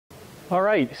All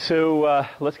right, so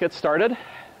let's get started.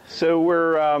 So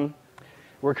we're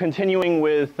continuing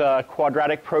with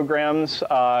quadratic programs,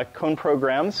 cone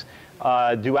programs,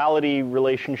 duality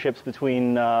relationships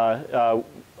between different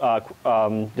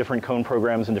cone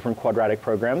programs and different quadratic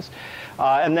programs.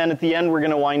 And then at the end, we're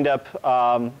going to wind up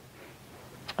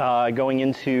going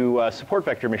into support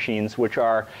vector machines, which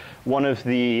are one of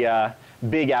the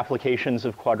big applications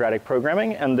of quadratic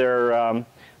programming, and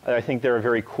I think they're a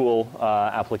very cool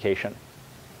application.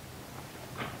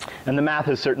 And the math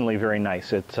is certainly very nice.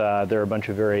 There are a bunch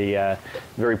of very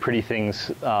pretty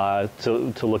things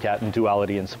to look at in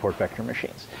duality and support vector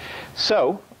machines.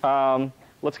 So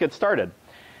let's get started.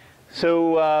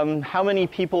 So how many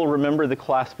people remember the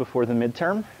class before the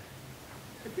midterm?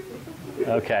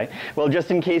 Okay. Well, just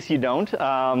in case you don't,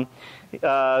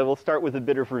 we'll start with a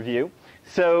bit of review.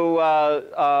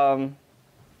 So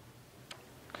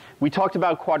we talked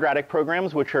about quadratic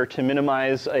programs, which are to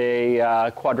minimize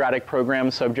a quadratic program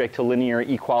subject to linear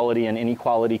equality and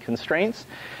inequality constraints.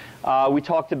 We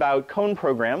talked about cone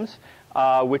programs,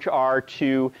 which are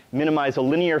to minimize a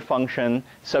linear function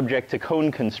subject to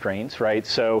cone constraints, right?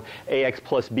 So ax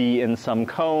plus b in some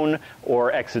cone,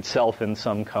 or x itself in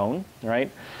some cone, right?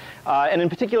 And in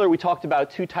particular, we talked about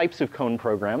two types of cone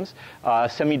programs,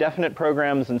 semi-definite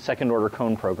programs and second-order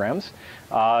cone programs.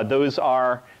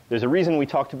 There's a reason we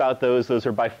talked about those. Those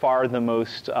are by far the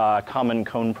most common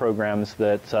cone programs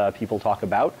that people talk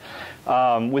about,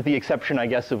 with the exception, I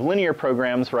guess, of linear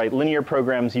programs, right? Linear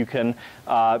programs, you can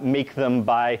make them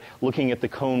by looking at the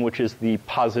cone, which is the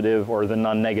positive or the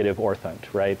non-negative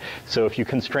orthant, right? So if you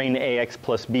constrain ax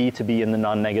plus b to be in the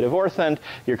non-negative orthant,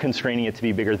 you're constraining it to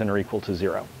be bigger than or equal to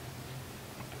 0.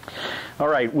 All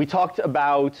right, we talked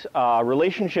about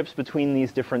relationships between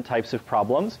these different types of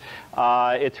problems.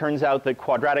 It turns out that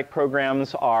quadratic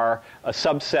programs are a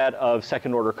subset of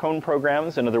second-order cone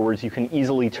programs. In other words, you can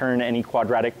easily turn any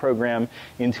quadratic program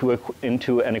into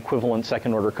an equivalent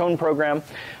second-order cone program.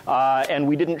 And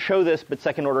we didn't show this, but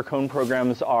second-order cone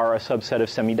programs are a subset of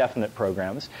semi-definite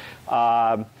programs.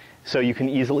 So you can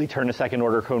easily turn a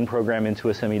second-order cone program into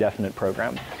a semi-definite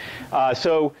program.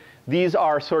 So these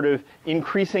are sort of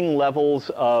increasing levels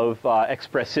of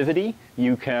expressivity.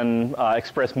 You can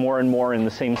express more and more in the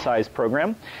same size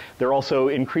program. They're also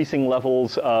increasing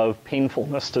levels of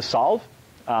painfulness to solve.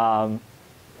 But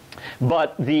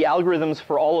the algorithms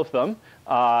for all of them,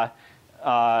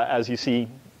 as you see,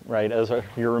 right, as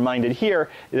you're reminded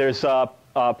here, there's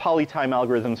poly-time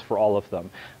algorithms for all of them.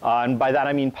 And by that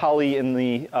I mean poly in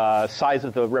the size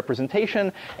of the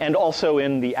representation and also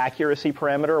in the accuracy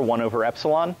parameter, 1 over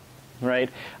epsilon.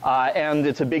 Right? And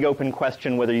it's a big open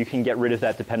question whether you can get rid of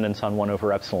that dependence on 1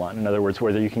 over epsilon. In other words,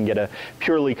 whether you can get a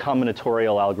purely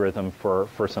combinatorial algorithm for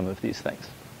some of these things.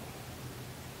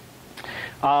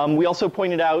 We also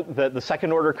pointed out that the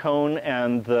second-order cone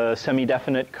and the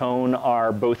semi-definite cone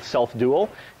are both self-dual,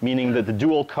 meaning that the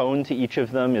dual cone to each of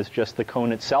them is just the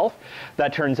cone itself.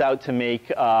 That turns out to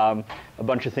make a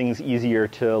bunch of things easier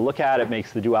to look at. It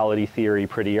makes the duality theory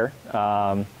prettier.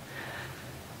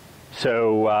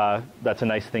 So that's a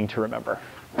nice thing to remember.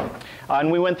 And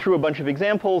we went through a bunch of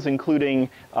examples, including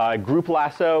group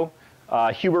lasso,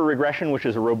 Huber regression, which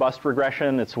is a robust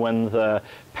regression. It's when the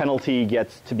penalty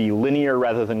gets to be linear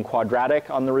rather than quadratic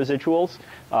on the residuals,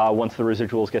 once the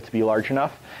residuals get to be large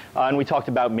enough. And we talked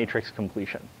about matrix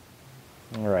completion.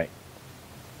 All right.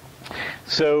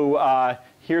 So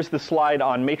here's the slide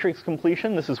on matrix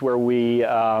completion. This is where we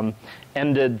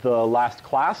ended the last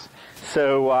class.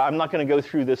 So I'm not going to go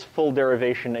through this full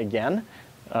derivation again,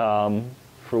 for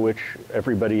which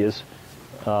everybody is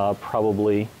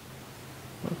probably...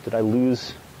 Did I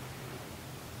lose?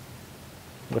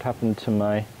 What happened to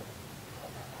my...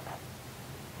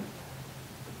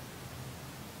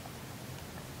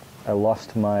 I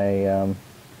lost my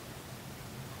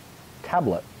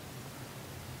tablet,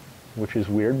 which is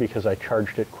weird because I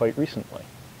charged it quite recently.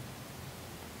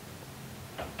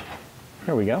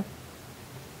 Here we go.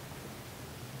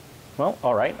 Well,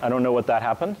 all right. I don't know what that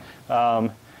happened.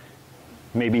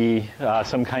 Maybe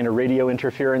some kind of radio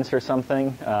interference or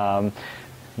something.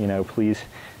 You know, please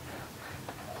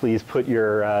put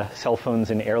your cell phones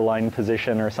in airline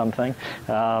position or something.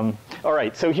 All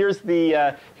right, so here's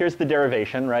the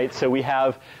derivation, right? So we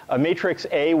have a matrix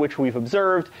A, which we've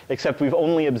observed, except we've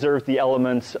only observed the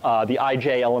elements, the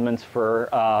ij elements for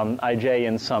ij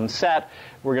in some set.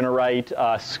 We're going to write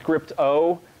script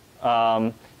O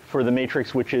for the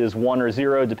matrix which is 1 or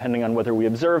 0, depending on whether we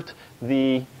observed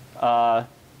the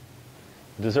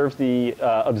observes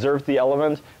the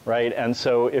element, right? And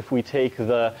so if we take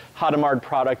the Hadamard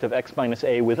product of x minus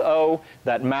a with O,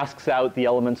 that masks out the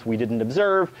elements we didn't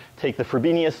observe, take the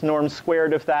Frobenius norm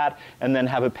squared of that, and then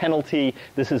have a penalty.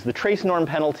 This is the trace norm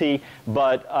penalty,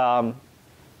 but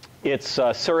it's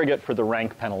a surrogate for the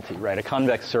rank penalty, right? A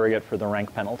convex surrogate for the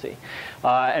rank penalty.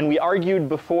 And we argued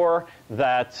before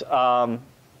that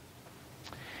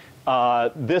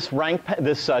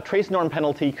this trace norm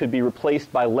penalty could be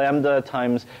replaced by lambda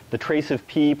times the trace of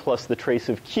p plus the trace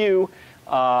of q,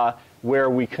 where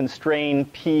we constrain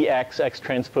px x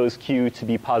transpose q to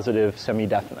be positive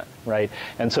semi-definite, right?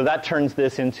 And so that turns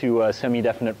this into a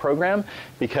semi-definite program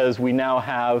because we now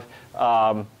have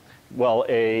well,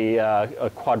 a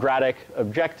quadratic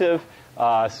objective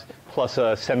plus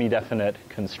a semi-definite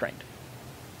constraint.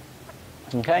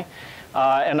 Okay,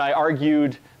 and I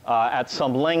argued at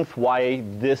some length why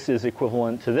this is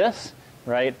equivalent to this,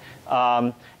 right?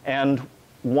 And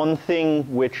one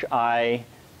thing which I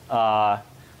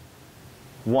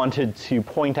wanted to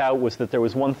point out was that there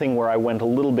was one thing where I went a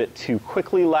little bit too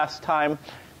quickly last time.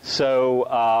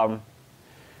 So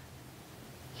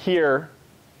here.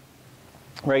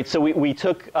 Right, so we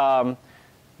took,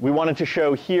 we wanted to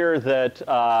show here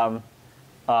that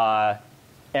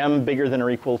m bigger than or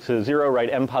equal to 0, right,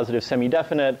 m positive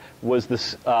semi-definite was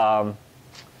this, right,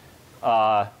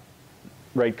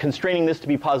 constraining this to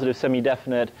be positive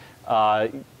semi-definite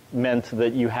meant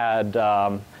that you had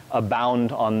a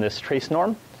bound on this trace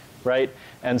norm, right?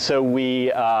 And so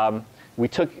we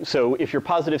took, so if you're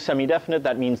positive semi-definite,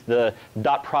 that means the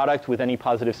dot product with any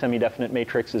positive semi-definite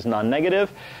matrix is non-negative.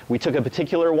 We took a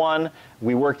particular one,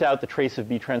 we worked out the trace of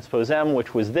B transpose M,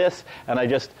 which was this, and I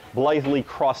just blithely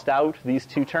crossed out these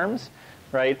two terms,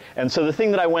 right? And so the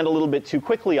thing that I went a little bit too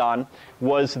quickly on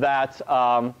was that,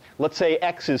 let's say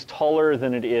X is taller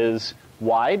than it is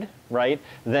wide, right?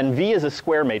 Then V is a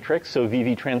square matrix, so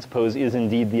VV transpose is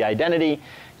indeed the identity.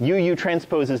 UU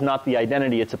transpose is not the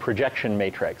identity, it's a projection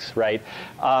matrix, right?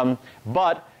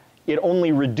 But it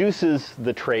only reduces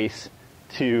the trace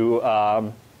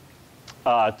to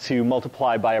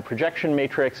multiply by a projection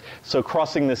matrix, so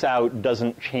crossing this out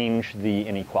doesn't change the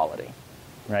inequality,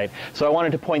 right? So I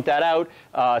wanted to point that out.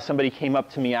 Somebody came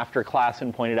up to me after class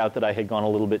and pointed out that I had gone a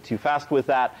little bit too fast with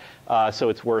that, so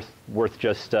it's worth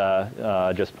just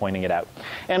pointing it out.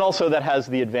 And also that has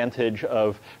the advantage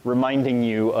of reminding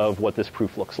you of what this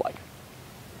proof looks like.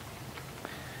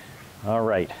 All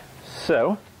right,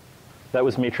 so that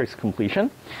was matrix completion.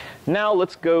 Now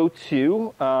let's go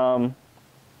to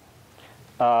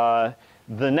the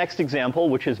next example,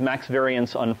 which is max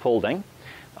variance unfolding.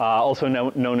 Also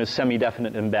known as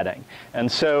semi-definite embedding.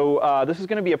 And so this is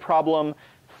going to be a problem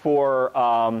for,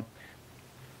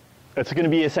 it's going to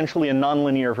be essentially a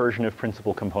nonlinear version of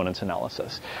principal components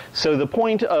analysis. So the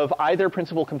point of either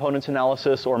principal components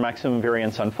analysis or maximum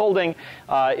variance unfolding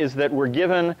is that we're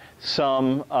given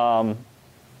some,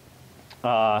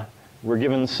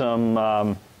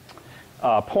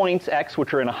 points x,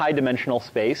 which are in a high dimensional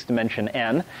space, dimension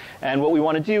n, and what we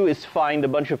want to do is find a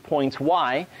bunch of points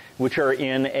y, which are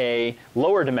in a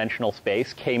lower dimensional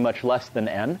space, k much less than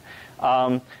n,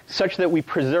 such that we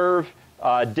preserve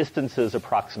distances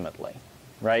approximately,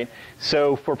 right?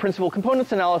 So for principal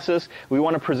components analysis, we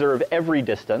want to preserve every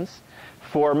distance.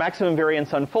 For maximum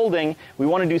variance unfolding, we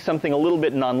want to do something a little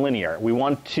bit nonlinear. We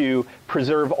want to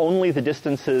preserve only the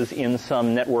distances in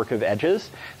some network of edges.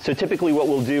 So typically what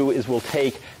we'll do is we'll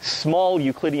take small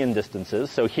Euclidean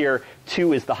distances. So here,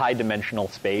 2 is the high dimensional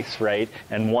space, right?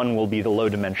 And 1 will be the low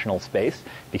dimensional space,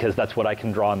 because that's what I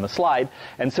can draw on the slide.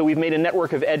 And so we've made a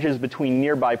network of edges between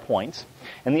nearby points.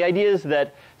 And the idea is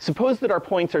that suppose that our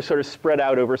points are sort of spread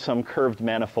out over some curved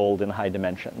manifold in high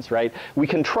dimensions, right? We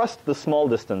can trust the small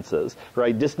distances,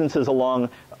 right? Distances along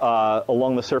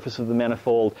the surface of the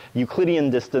manifold. Euclidean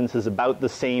distance is about the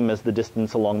same as the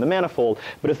distance along the manifold.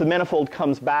 But if the manifold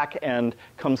comes back and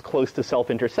comes close to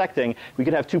self-intersecting, we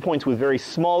could have 2 points with very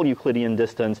small Euclidean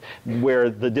distance where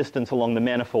the distance along the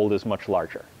manifold is much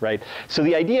larger, right? So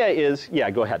the idea is, yeah,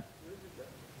 go ahead.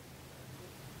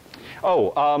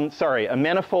 Oh, sorry. A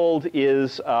manifold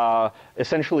is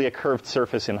essentially a curved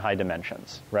surface in high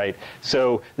dimensions, right?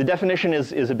 So the definition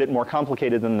is a bit more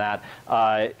complicated than that.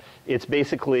 It's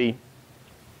basically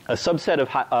a subset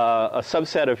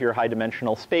of your high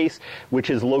dimensional space, which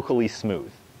is locally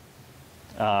smooth,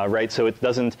 right? So it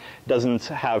doesn't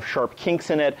have sharp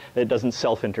kinks in it. It doesn't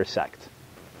self-intersect.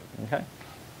 Okay.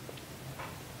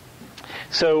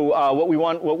 So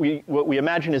what we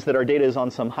imagine is that our data is on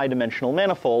some high-dimensional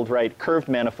manifold, right, curved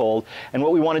manifold, and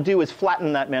what we want to do is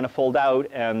flatten that manifold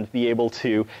out and be able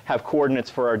to have coordinates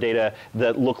for our data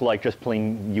that look like just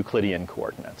plain Euclidean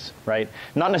coordinates, right?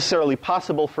 Not necessarily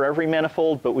possible for every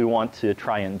manifold, but we want to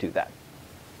try and do that.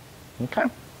 Okay?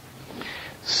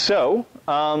 So,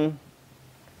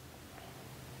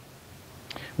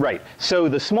 right. So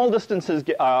the small distances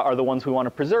are the ones we want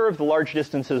to preserve. The large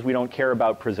distances we don't care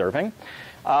about preserving.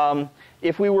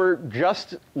 If we were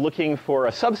just looking for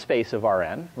a subspace of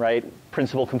Rn, right,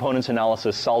 principal components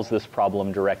analysis solves this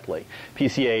problem directly.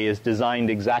 PCA is designed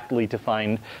exactly to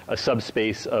find a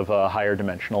subspace of a higher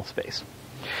dimensional space.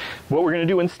 What we're going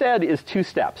to do instead is two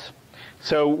steps.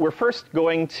 So we're first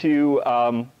going to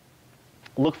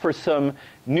look for some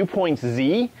new points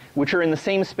z, which are in the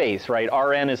same space, right?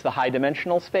 Rn is the high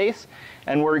dimensional space,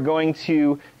 and we're going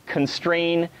to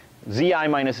constrain zi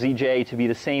minus zj to be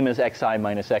the same as xi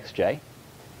minus xj.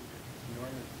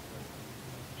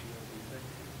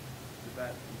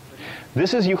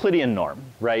 This is Euclidean norm,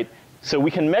 right? So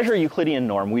we can measure Euclidean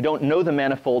norm. We don't know the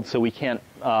manifold, so we can't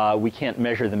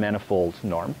measure the manifold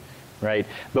norm, right?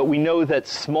 But we know that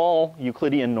small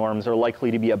Euclidean norms are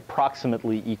likely to be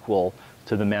approximately equal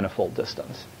to the manifold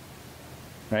distance,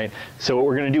 right? So what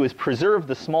we're going to do is preserve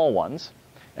the small ones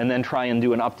and then try and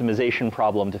do an optimization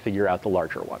problem to figure out the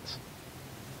larger ones.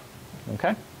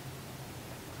 Okay?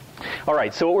 All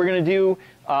right, so what we're going to do,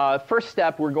 first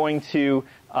step, we're going to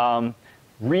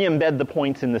re-embed the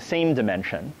points in the same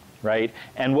dimension, right?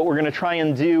 And what we're going to try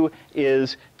and do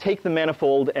is take the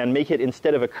manifold and make it,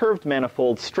 instead of a curved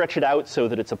manifold, stretch it out so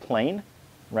that it's a plane,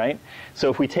 right? So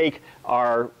if we take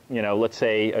our, let's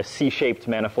say a C-shaped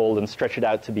manifold and stretch it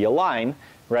out to be a line,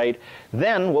 right?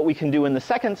 Then what we can do in the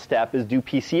second step is do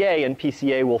PCA, and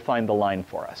PCA will find the line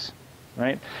for us,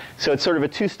 right? So it's sort of a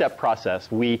two-step process.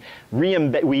 We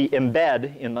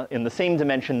embed in the same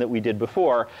dimension that we did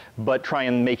before, but try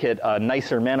and make it a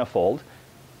nicer manifold,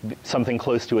 something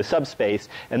close to a subspace,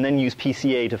 and then use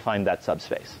PCA to find that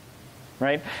subspace,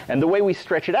 right? And the way we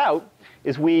stretch it out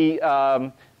is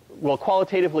well,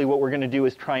 qualitatively, what we're going to do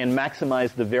is try and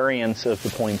maximize the variance of the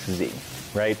points z,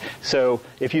 right? So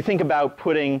if you think about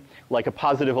putting like a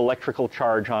positive electrical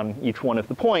charge on each one of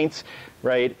the points,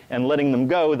 right, and letting them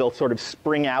go, they'll sort of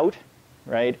spring out,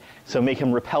 right? So make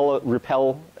them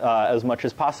repel as much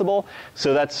as possible.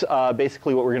 So that's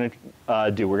basically what we're going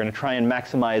to do. We're going to try and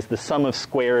maximize the sum of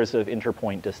squares of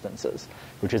interpoint distances,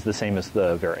 which is the same as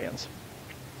the variance.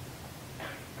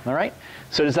 All right?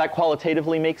 So does that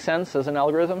qualitatively make sense as an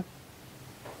algorithm?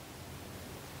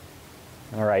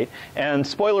 All right. And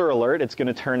spoiler alert, it's going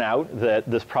to turn out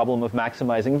that this problem of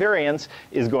maximizing variance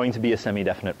is going to be a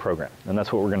semi-definite program. And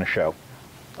that's what we're going to show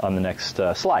on the next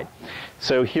slide.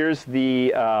 So here's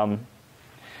the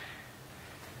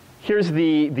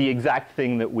exact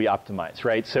thing that we optimize,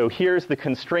 right? So here's the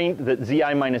constraint that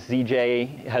zi minus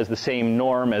zj has the same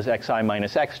norm as xi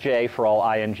minus xj for all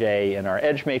I and j in our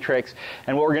edge matrix.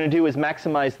 And what we're going to do is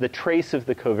maximize the trace of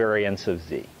the covariance of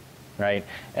z, right?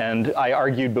 And I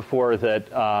argued before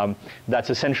that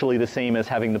that's essentially the same as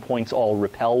having the points all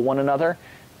repel one another.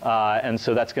 And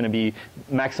so that's going to be,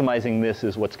 maximizing this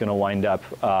is what's going to wind up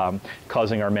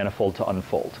causing our manifold to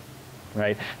unfold.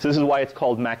 Right? So this is why it's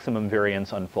called maximum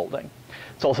variance unfolding.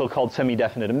 It's also called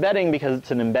semi-definite embedding because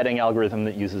it's an embedding algorithm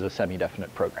that uses a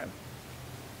semi-definite program.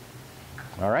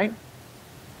 All right?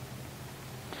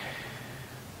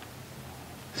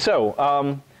 So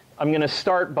I'm going to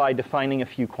start by defining a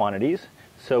few quantities.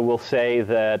 So we'll say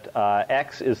that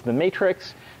X is the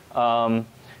matrix,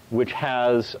 which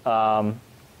has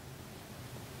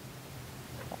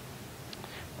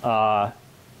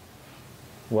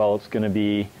well, it's going to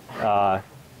be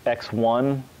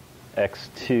x1,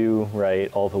 x2,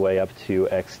 right, all the way up to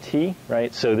xt,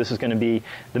 right? So this is going to be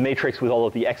the matrix with all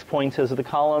of the x points as the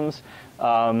columns.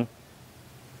 And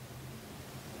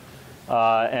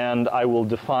I will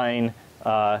define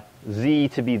z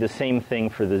to be the same thing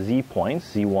for the z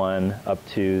points, z1 up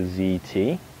to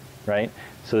zt, right?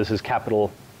 So this is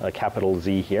capital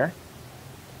Z here.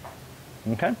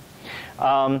 Okay?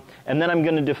 And then I'm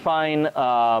going to define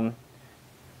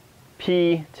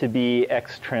P to be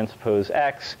X transpose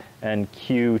X and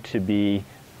Q to be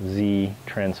Z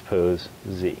transpose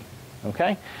Z.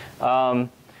 Okay?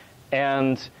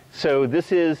 And so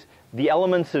this is, the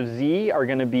elements of Z are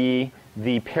going to be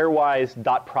the pairwise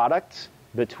dot products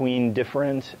between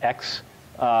different X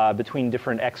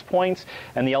points,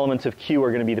 and the elements of Q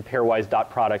are going to be the pairwise dot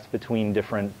products between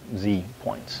different Z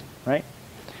points, right?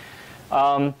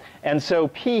 And so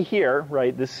P here,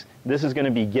 right, this is going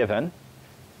to be given.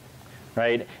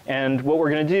 right? And what we're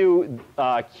going to do,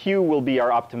 Q will be our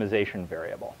optimization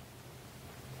variable.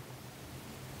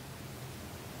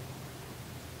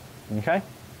 Okay?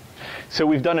 So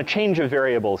we've done a change of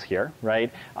variables here,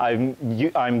 right?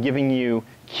 I'm giving you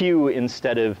Q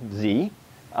instead of Z.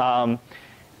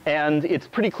 And it's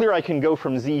pretty clear I can go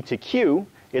from Z to Q.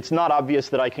 It's not obvious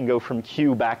that I can go from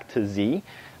Q back to Z.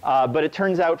 But it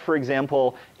turns out, for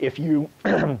example, if you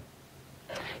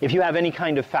if you have any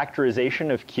kind of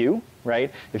factorization of Q, right?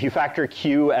 If you factor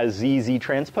Q as Z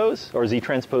transpose, or Z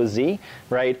transpose Z,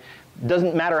 right?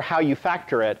 Doesn't matter how you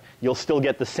factor it, you'll still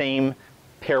get the same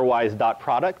pairwise dot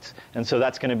products. And so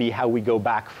that's going to be how we go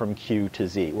back from Q to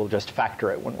Z. We'll just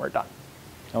factor it when we're done.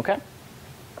 Okay?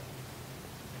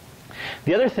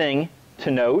 The other thing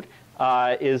to note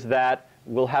is that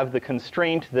we'll have the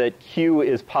constraint that Q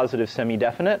is positive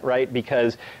semi-definite, right?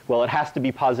 Because, well, it has to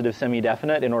be positive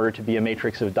semi-definite in order to be a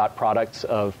matrix of dot products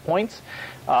of points.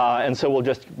 And so we'll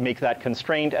just make that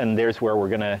constraint, and there's where we're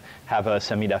going to have a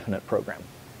semi-definite program.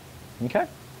 Okay?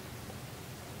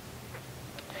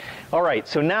 All right,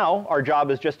 so now our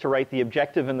job is just to write the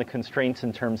objective and the constraints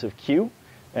in terms of Q.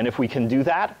 And if we can do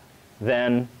that,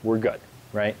 then we're good,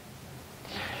 right?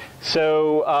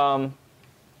 So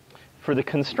for the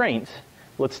constraints,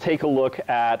 let's take a look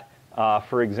at,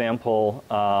 for example,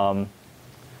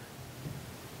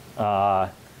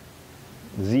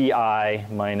 Zi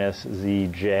minus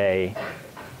Zj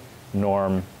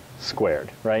norm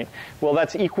squared, right? Well,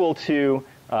 that's equal to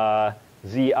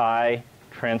Zi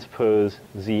transpose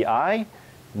Zi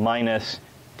minus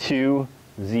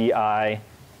 2Zi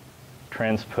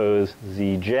transpose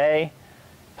Zj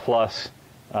plus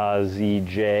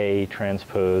Zj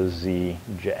transpose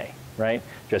Zj, right?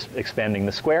 Just expanding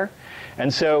the square.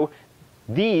 And so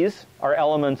these are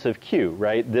elements of Q,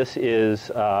 right? This is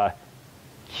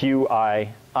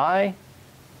Qii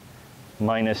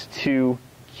minus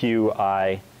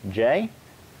 2Qij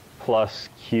plus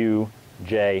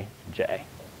Qjj,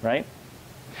 right?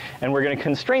 And we're going to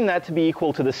constrain that to be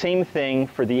equal to the same thing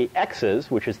for the x's,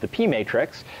 which is the P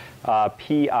matrix,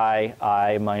 Pii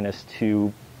minus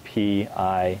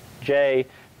 2Pij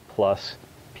plus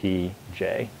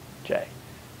Pjj,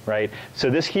 right? So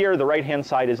this here, the right-hand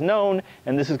side is known,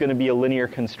 and this is going to be a linear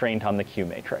constraint on the Q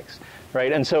matrix,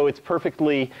 right? And so it's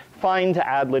perfectly fine to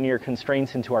add linear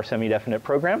constraints into our semi-definite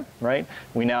program, right?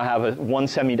 We now have one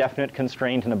semi-definite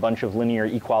constraint and a bunch of linear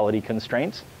equality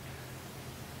constraints.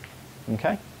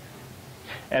 Okay?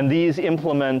 And these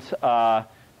implement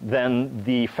then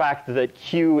the fact that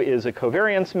Q is a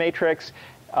covariance matrix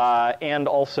and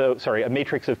also, sorry, a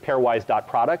matrix of pairwise dot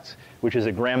products, which is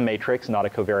a Gram matrix, not a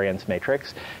covariance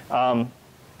matrix. So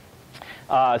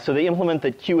they implement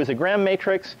that Q is a Gram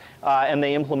matrix, and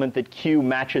they implement that Q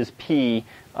matches P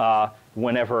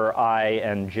whenever I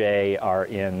and J are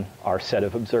in our set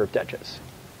of observed edges.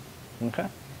 Okay?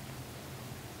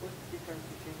 What's the difference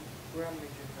between Gram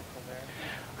matrix and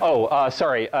covariance? Oh,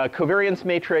 sorry. Covariance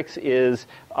matrix is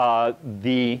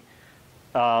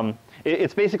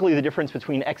it's basically the difference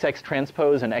between XX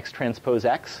transpose and X transpose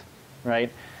X,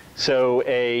 right? So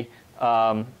a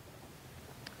Gram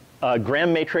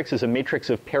matrix is a matrix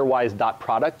of pairwise dot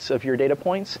products of your data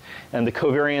points, and the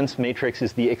covariance matrix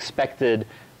is the expected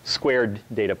squared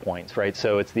data points, right?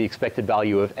 So it's the expected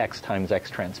value of X times X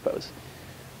transpose,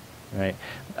 right?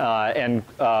 And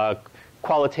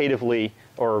qualitatively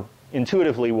or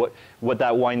intuitively, what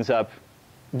that winds up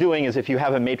doing is if you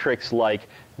have a matrix like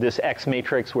this X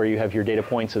matrix where you have your data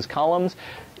points as columns,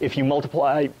 if you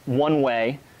multiply one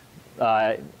way,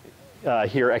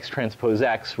 here X transpose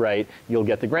X, right, you'll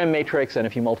get the Gram matrix, and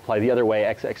if you multiply the other way,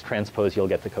 X transpose, you'll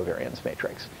get the covariance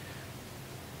matrix.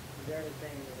 They're the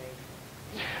same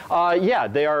relation. Yeah,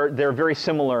 they're very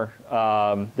similar.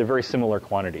 They're very similar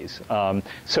quantities.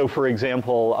 So, for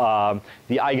example,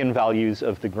 the eigenvalues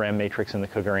of the Gram matrix and the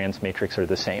covariance matrix are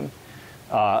the same,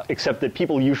 except that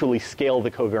people usually scale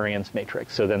the covariance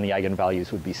matrix, so then the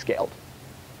eigenvalues would be scaled.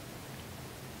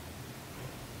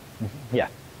 Yeah.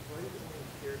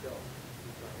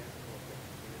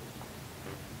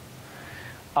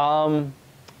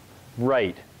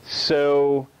 Right.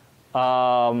 So,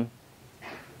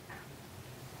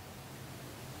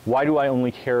 why do I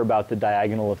only care about the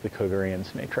diagonal of the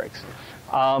covariance matrix?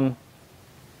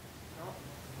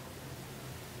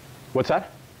 What's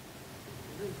that?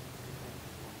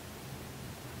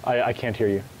 I can't hear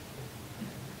you.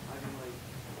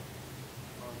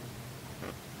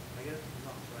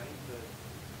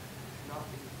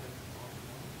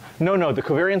 No, the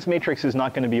covariance matrix is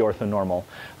not going to be orthonormal.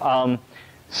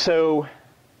 So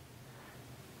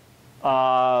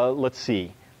let's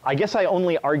see. I guess I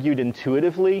only argued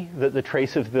intuitively that the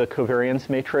trace of the covariance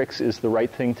matrix is the right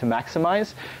thing to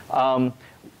maximize.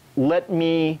 Let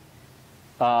me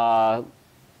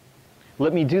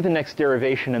do the next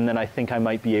derivation, and then I think I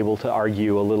might be able to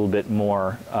argue a little bit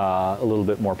more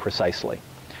precisely.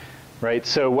 Right.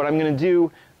 So what I'm going to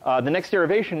do, the next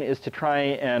derivation is to try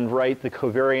and write the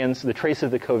covariance, the trace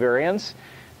of the covariance,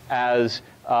 as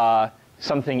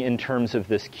something in terms of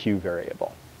this Q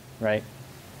variable. Right.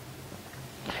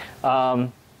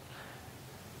 And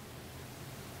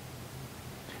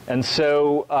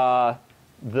so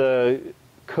the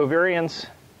covariance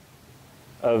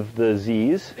of the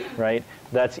z's, right,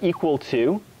 that's equal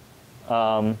to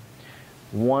 1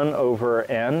 over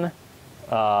n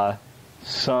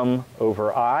sum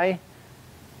over I,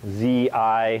 zi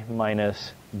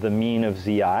minus the mean of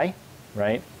zi,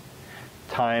 right,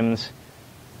 times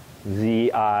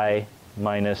zi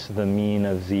minus the mean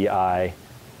of zi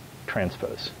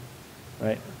transpose.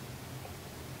 Right.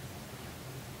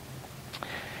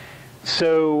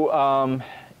 So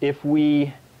if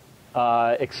we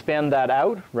expand that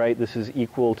out, right, this is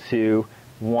equal to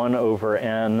 1 over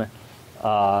n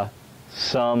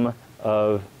sum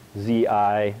of zi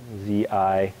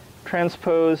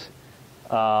transpose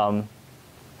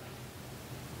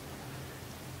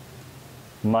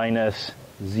minus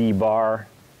z bar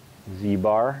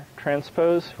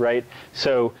transpose, right?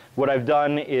 So what I've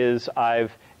done is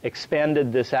I've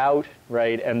expanded this out,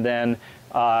 right, and then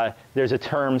there's a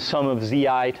term sum of zi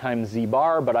times z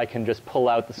bar, but I can just pull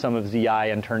out the sum of zi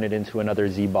and turn it into another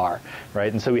z bar,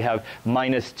 right? And so we have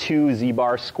minus 2 z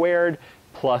bar squared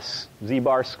plus z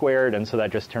bar squared, and so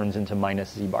that just turns into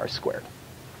minus z bar squared.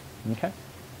 Okay?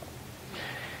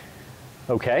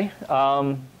 Okay.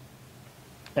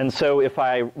 And so if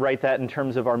I write that in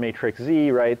terms of our matrix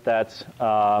Z, right, that's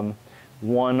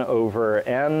 1 over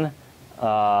n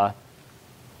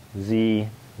z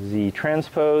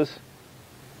transpose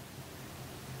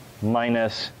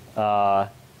minus,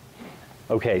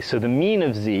 okay, so the mean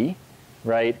of Z,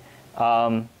 right,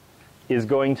 is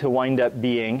going to wind up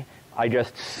being, I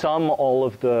just sum all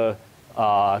of the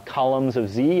columns of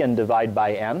Z and divide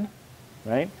by n,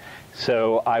 right?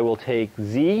 So I will take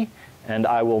Z and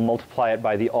I will multiply it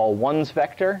by the all ones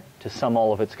vector to sum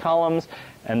all of its columns,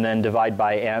 and then divide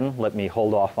by n. Let me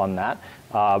hold off on that.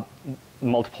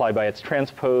 Multiply by its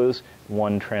transpose,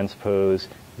 1 transpose,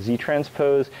 Z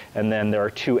transpose, and then there are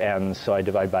 2 n's, so I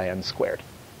divide by n squared.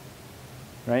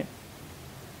 Right?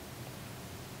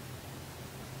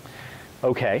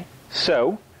 Okay,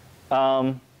 so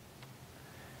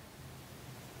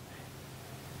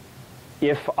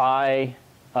if I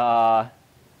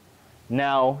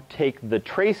now take the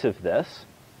trace of this,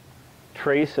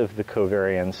 trace of the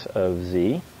covariance of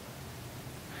Z,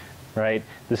 right?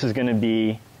 This is going to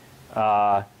be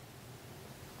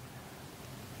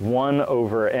 1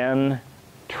 over n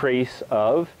trace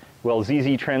of, well,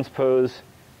 ZZ transpose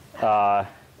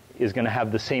is going to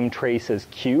have the same trace as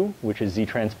Q, which is Z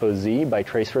transpose Z by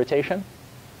trace rotation,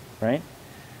 right?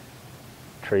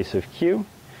 Trace of Q,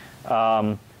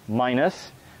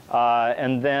 minus,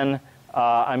 and then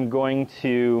I'm going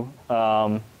to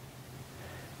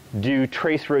do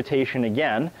trace rotation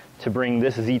again to bring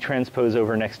this Z transpose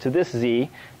over next to this Z,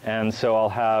 and so I'll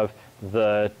have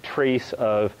the trace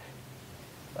of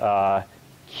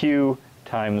Q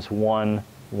times 1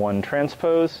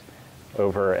 transpose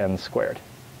over n squared.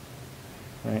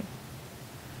 Right?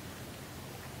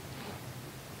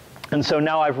 And so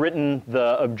now I've written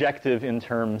the objective in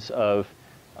terms of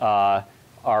our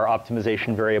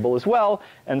optimization variable as well,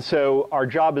 and so our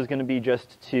job is going to be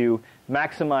just to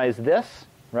maximize this,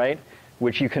 right,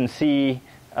 which you can see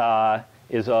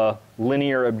is a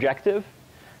linear objective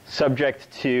subject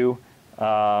to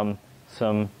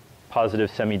some positive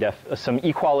some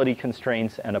equality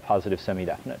constraints and a positive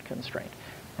semi-definite constraint,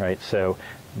 right? So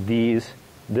this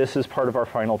is part of our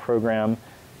final program.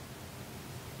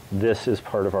 This is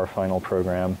part of our final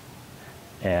program,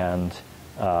 and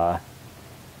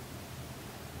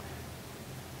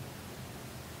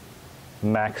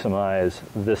maximize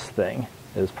this thing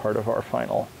as part of our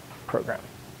final program.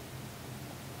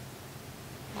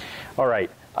 All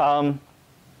right.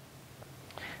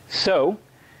 So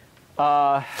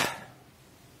what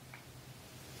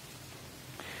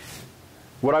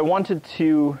I wanted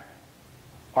to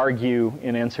argue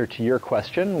in answer to your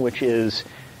question, which is,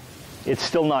 it's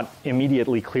still not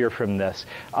immediately clear from this.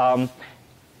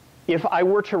 If I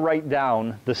were to write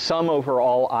down the sum over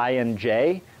all I and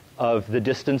j of the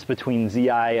distance between zi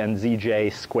and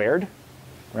zj squared,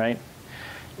 right?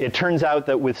 It turns out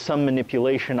that with some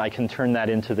manipulation, I can turn that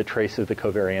into the trace of the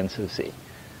covariance of Z,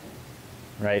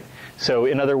 right? So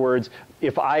in other words,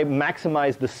 if I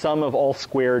maximize the sum of all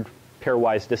squared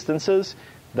pairwise distances,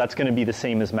 that's going to be the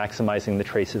same as maximizing the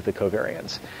trace of the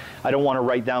covariance. I don't want to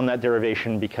write down that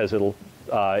derivation because it'll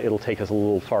take us a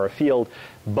little far afield,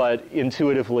 but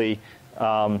intuitively,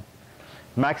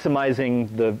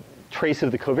 maximizing the trace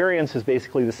of the covariance is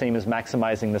basically the same as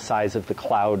maximizing the size of the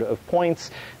cloud of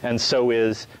points, and so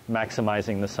is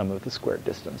maximizing the sum of the squared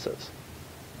distances.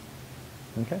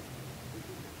 Okay?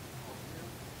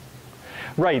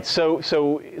 Right, so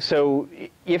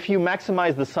if you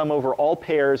maximize the sum over all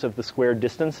pairs of the squared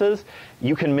distances,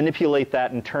 you can manipulate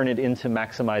that and turn it into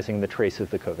maximizing the trace of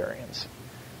the covariance.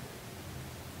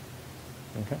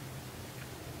 Okay?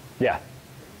 Yeah?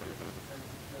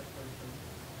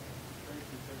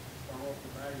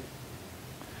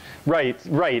 Right,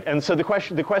 right. And so the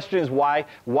question is why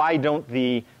don't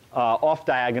the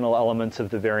off-diagonal elements of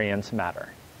the variance matter?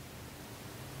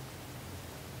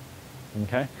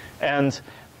 Okay? And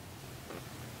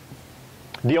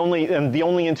the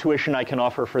only intuition I can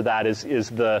offer for that is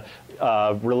the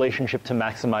relationship to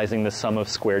maximizing the sum of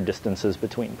squared distances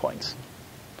between points.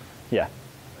 Yeah.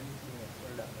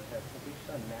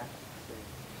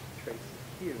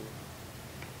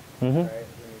 Mm-hmm. Right?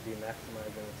 When you'd be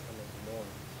maximizing the sum of the norm,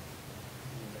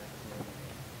 you'd be maximizing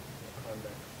the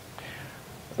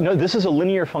convex. No, this is a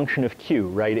linear function of q,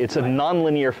 right? It's a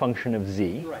nonlinear function of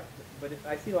z. Right. But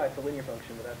I see why it's a linear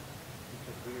function, but that's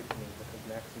just weird to me because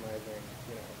maximizing,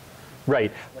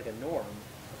 right, like a norm,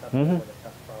 that's mm-hmm. like a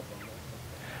tough problem.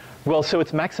 Well, so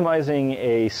it's maximizing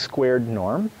a squared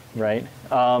norm, right?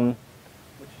 Sure.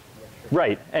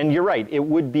 Right, and you're right. It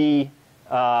would be,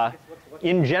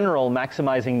 in general,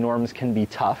 maximizing norms can be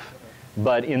tough.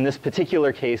 But in this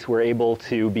particular case, we're able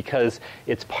to, because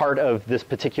it's part of this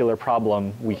particular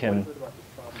problem, we can... What is it about this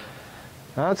problem?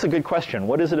 That's a good question.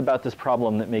 What is it about this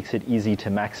problem that makes it easy to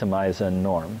maximize a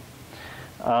norm?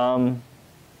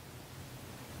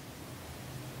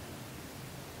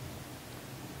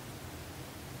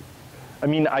 I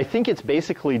mean, I think it's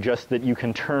basically just that you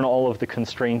can turn all of the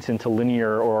constraints into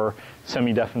linear or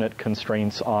semi-definite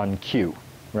constraints on Q,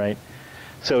 right?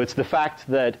 So it's the fact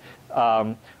that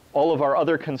all of our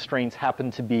other constraints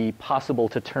happen to be possible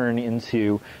to turn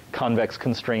into convex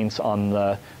constraints on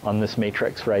this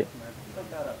matrix, right?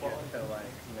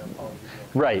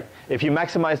 Right. If you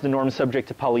maximize the norm subject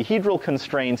to polyhedral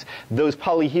constraints, those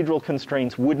polyhedral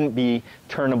constraints wouldn't be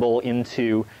turnable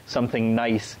into something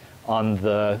nice on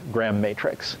the Graham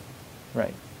matrix,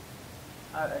 right?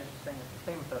 I was just saying it's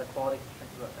the same with that equality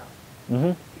constraint you wrote down.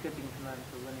 Mm-hmm. Because you can turn that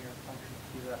into a linear function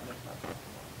to do that mismatch.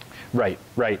 Right,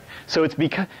 right. So it's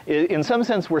because, in some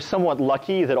sense, we're somewhat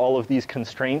lucky that all of these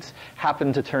constraints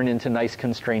happen to turn into nice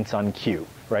constraints on Q,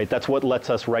 right? That's what lets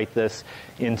us write this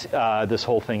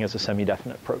whole thing as a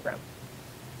semi-definite program.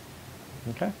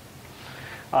 Okay?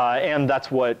 And that's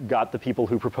what got the people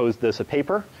who proposed this a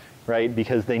paper, right?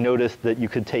 Because they noticed that you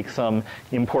could take some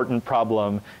important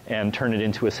problem and turn it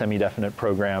into a semi-definite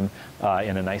program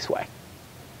in a nice way.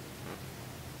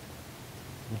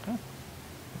 Okay.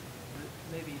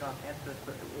 Maybe you don't have to answer this,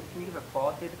 but can you give a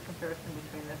qualitative comparison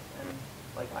between this and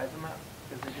like isomaps?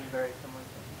 Because they do very similar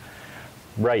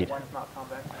things. Right. One's not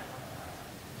convex.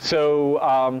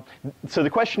 So, so the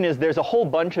question is, there's a whole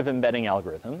bunch of embedding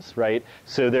algorithms, right?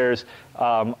 So there's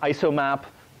isomap,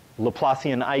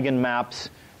 Laplacian eigenmaps,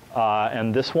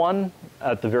 and this one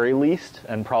at the very least,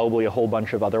 and probably a whole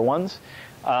bunch of other ones.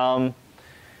 I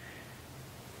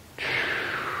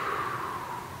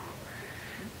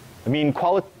mean,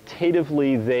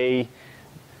 qualitatively,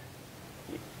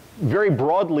 very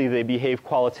broadly, they behave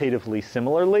qualitatively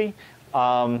similarly.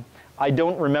 I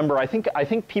don't remember. I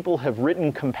think people have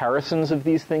written comparisons of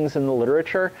these things in the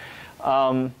literature.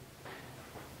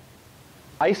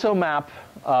 Isomap,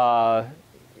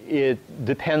 it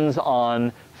depends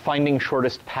on finding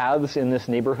shortest paths in this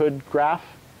neighborhood graph,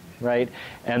 right?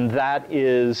 And that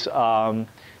is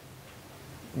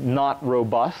not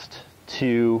robust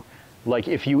to, like,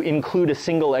 if you include a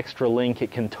single extra link,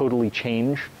 it can totally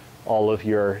change all of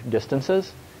your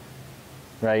distances,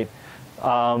 right?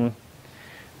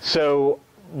 So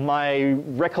my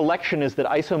recollection is that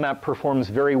isomap performs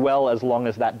very well as long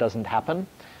as that doesn't happen.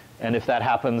 And if that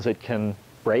happens, it can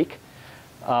break.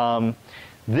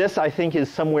 This, I think,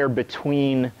 is somewhere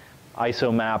between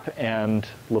isomap and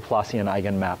Laplacian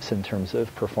eigenmaps in terms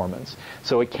of performance.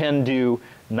 So it can do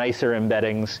nicer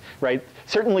embeddings, right?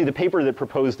 Certainly the paper that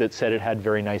proposed it said it had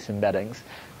very nice embeddings.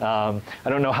 I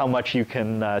don't know how much you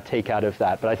can take out of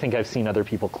that, but I think I've seen other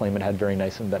people claim it had very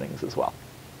nice embeddings as well.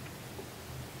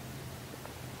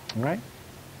 All right.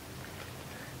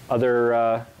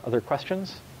 Other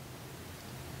questions?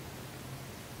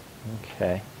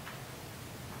 Okay.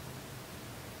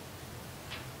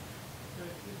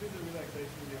 do the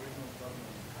relaxation of the original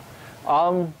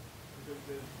problem? Because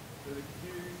there's a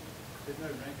queue, there's no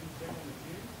rank constraint on the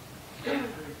queue. So the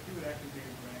queue would actually be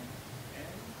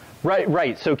rank n.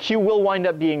 Right. So Q will wind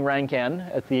up being rank n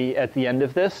at the end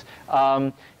of this,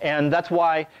 and that's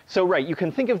why. So you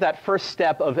can think of that first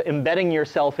step of embedding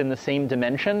yourself in the same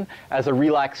dimension as a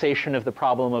relaxation of the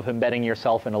problem of embedding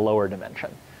yourself in a lower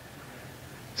dimension.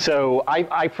 So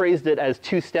I phrased it as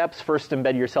 2 steps. First,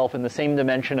 embed yourself in the same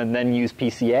dimension, and then use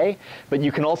PCA. But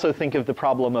you can also think of the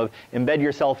problem of embed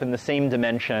yourself in the same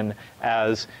dimension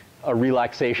as a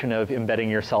relaxation of embedding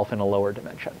yourself in a lower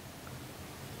dimension.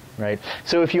 Right?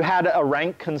 So if you had a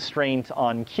rank constraint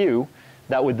on Q,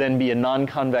 that would then be a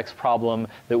non-convex problem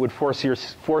that would force you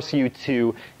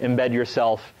to embed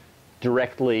yourself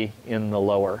directly in the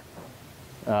lower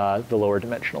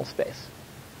dimensional space.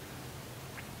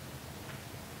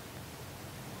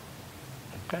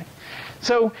 Okay.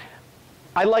 So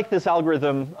I like this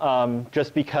algorithm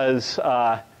just because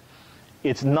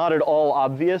it's not at all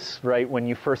obvious, right, when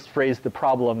you first phrase the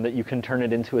problem that you can turn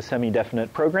it into a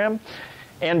semi-definite program,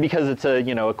 and because it's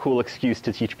a cool excuse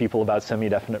to teach people about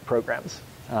semi-definite programs.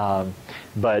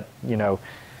 But you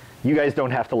guys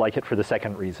don't have to like it for the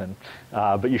second reason,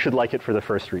 but you should like it for the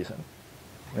first reason,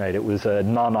 right? It was a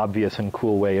non-obvious and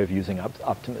cool way of using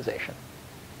optimization.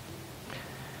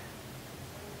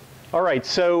 All right,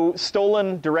 so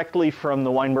stolen directly from the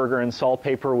Weinberger and Saul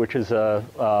paper, which is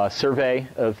a survey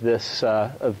of this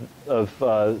of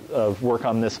work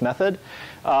on this method.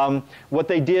 What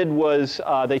they did was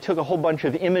they took a whole bunch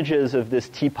of images of this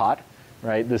teapot.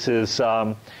 Right, this is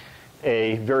a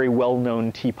very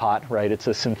well-known teapot. Right, it's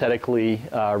a synthetically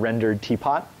rendered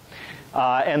teapot,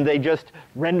 and they just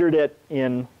rendered it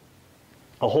in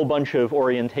a whole bunch of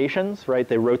orientations. Right,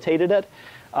 they rotated it,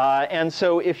 and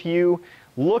so if you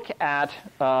look at,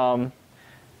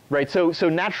 right, so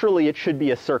naturally it should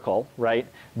be a circle, right?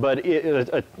 But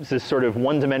it's this sort of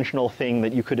one-dimensional thing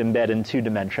that you could embed in 2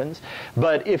 dimensions.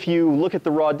 But if you look at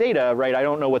the raw data, right, I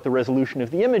don't know what the resolution of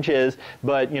the image is,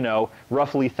 but,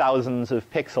 roughly thousands of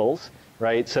pixels,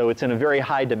 right? So it's in a very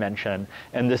high dimension,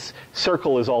 and this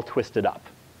circle is all twisted up,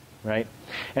 right?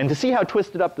 And to see how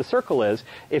twisted up the circle is,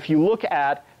 if you look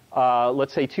at,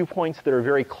 let's say, 2 points that are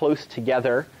very close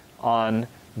together on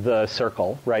the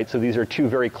circle, right? So these are 2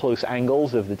 very close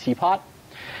angles of the teapot.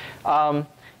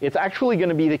 It's actually going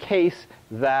to be the case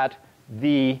that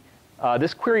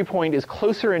this query point is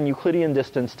closer in Euclidean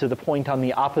distance to the point on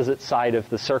the opposite side of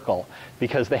the circle,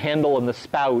 because the handle and the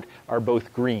spout are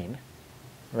both green,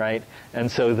 right? And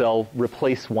so they'll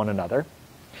replace one another.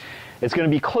 It's going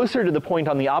to be closer to the point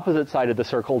on the opposite side of the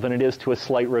circle than it is to a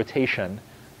slight rotation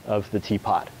of the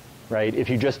teapot. Right, if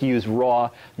you just use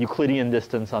raw Euclidean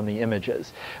distance on the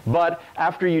images. But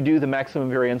after you do the maximum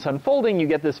variance unfolding, you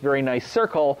get this very nice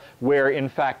circle where, in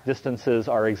fact, distances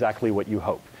are exactly what you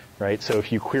hope. Right? So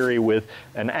if you query with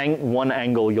one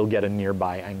angle, you'll get a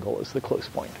nearby angle as the close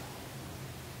point.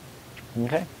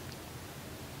 Okay?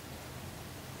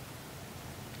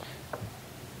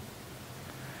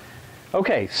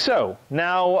 Okay, so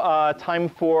now time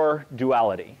for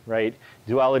duality, right?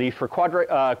 Duality for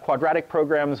quadratic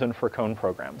programs and for cone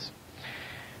programs.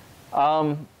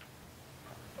 So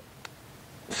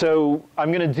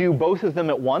I'm going to do both of them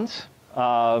at once,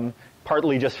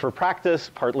 partly just for practice,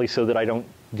 partly so that I don't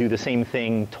do the same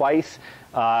thing twice,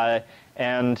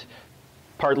 and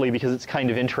partly because it's kind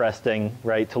of interesting,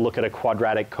 right, to look at a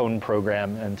quadratic cone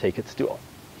program and take its dual.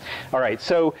 All right,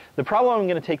 so the problem I'm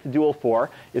going to take the dual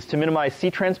for is to minimize C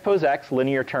transpose X,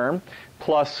 linear term,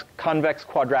 plus convex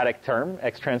quadratic term,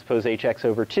 X transpose HX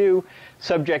over 2,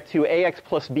 subject to AX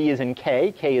plus B is in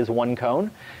K is one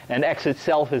cone, and X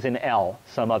itself is in L,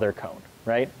 some other cone,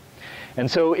 right? And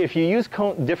so if you use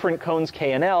different cones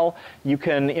K and L, you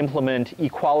can implement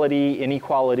equality,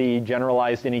 inequality,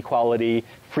 generalized inequality,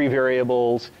 free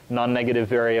variables, non-negative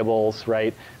variables,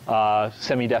 right?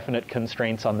 Semi-definite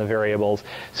constraints on the variables.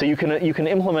 So you can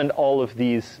implement all of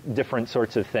these different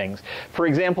sorts of things. For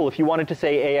example, if you wanted to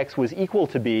say AX was equal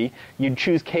to B, you'd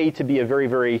choose K to be a very,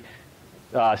 very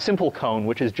simple cone,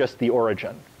 which is just the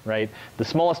origin, right? The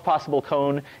smallest possible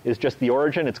cone is just the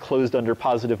origin. It's closed under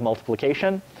positive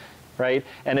multiplication. Right?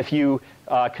 And if you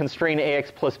constrain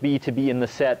AX plus B to be in the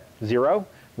set 0,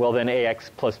 well, then AX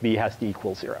plus B has to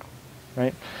equal 0.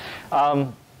 Right?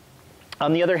 On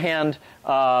the other hand,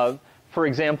 for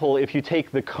example, if you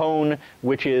take the cone,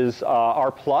 which is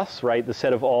R plus, right, the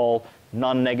set of all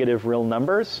non-negative real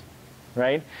numbers,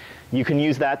 right, you can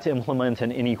use that to implement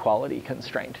an inequality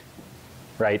constraint.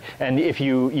 Right? And if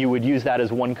you would use that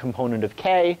as one component of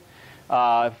K,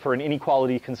 For an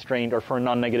inequality constraint or for a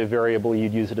non-negative variable,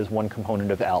 you'd use it as one component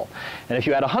of L. And if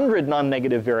you had 100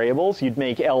 non-negative variables, you'd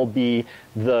make L be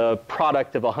the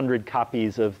product of 100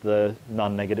 copies of the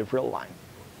non-negative real line,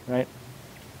 right?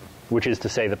 Which is to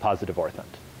say the positive orthant.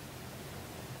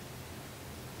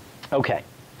 Okay.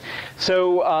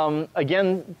 So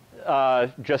again,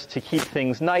 just to keep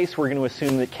things nice, we're going to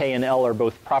assume that K and L are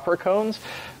both proper cones.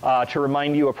 To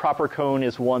remind you, a proper cone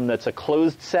is one that's a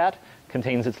closed set,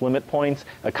 contains its limit points.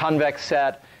 A convex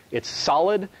set, it's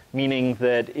solid, meaning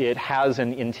that it has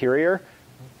an interior,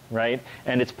 right?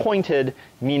 And it's pointed,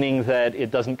 meaning that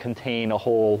it doesn't contain a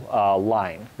whole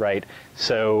line, right?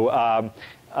 So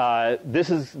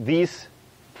these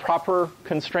proper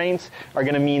constraints are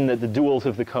going to mean that the duals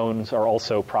of the cones are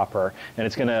also proper, and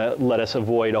it's going to let us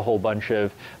avoid a whole bunch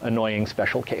of annoying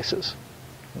special cases.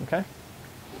 Okay?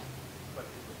 But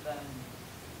is it then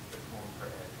the cone for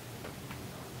X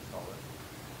solid?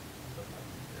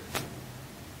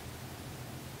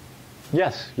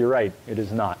 Yes, you're right. It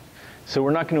is not. So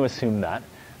we're not going to assume that.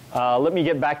 Let me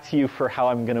get back to you for how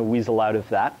I'm going to weasel out of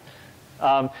that.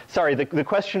 Sorry, the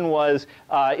question was,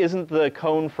 isn't the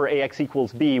cone for AX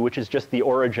equals B, which is just the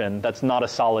origin, that's not a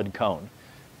solid cone,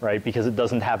 right? Because it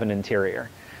doesn't have an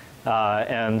interior.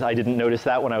 And I didn't notice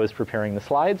that when I was preparing the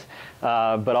slides,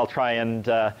 but I'll try and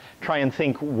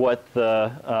think what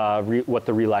the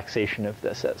relaxation of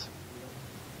this is.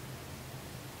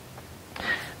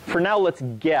 For now, let's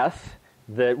guess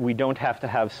that we don't have to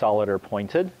have solid or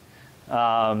pointed.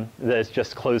 That it's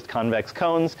just closed convex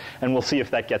cones, and we'll see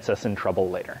if that gets us in trouble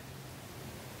later.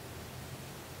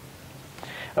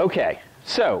 Okay,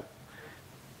 so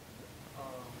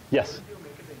yes. Wouldn't you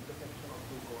make it the intersection of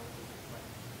two cones?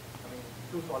 I mean,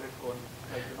 two solid cones.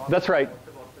 Like you're not That's right.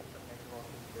 positive opposites and negative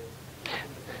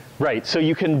opposites. Right, so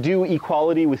you can do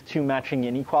equality with two matching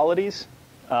inequalities.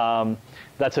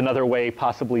 That's another way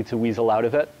possibly to weasel out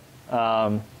of it.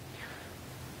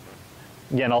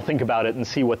 Again, I'll think about it and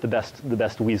see what the best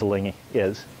weaseling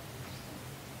is.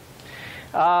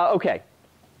 Okay.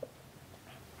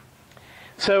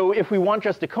 So if we want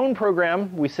just a cone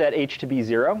program, we set h to be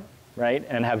 0, right,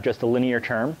 and have just a linear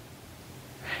term.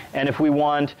 And if we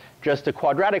want just a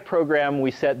quadratic program,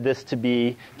 we set this to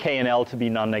be K and L to be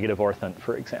non-negative orthant,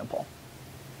 for example.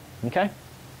 Okay?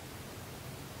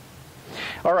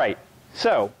 All right.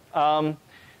 So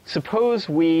suppose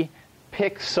we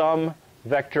pick some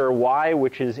vector y,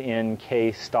 which is in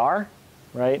K star,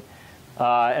 right?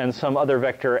 And some other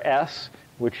vector s,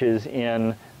 which is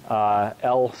in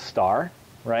L star,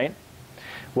 right?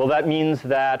 Well, that means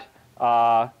that,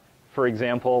 for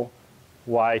example,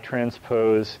 y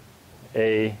transpose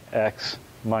AX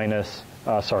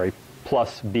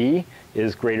plus B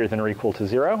is greater than or equal to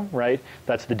 0, right?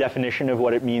 That's the definition of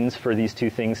what it means for these two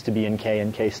things to be in K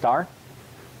and K star.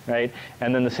 Right?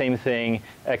 And then the same thing,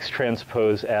 X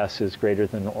transpose S is greater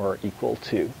than or equal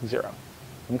to 0.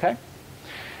 Okay?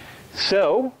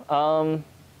 So,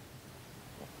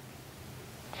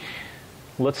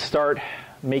 let's start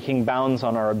making bounds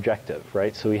on our objective,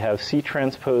 right? So we have C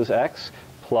transpose X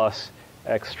plus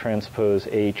X transpose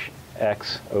H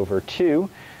X over 2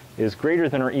 is greater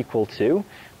than or equal to.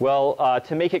 Well,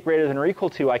 to make it greater than or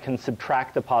equal to, I can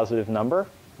subtract a positive number,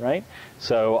 right?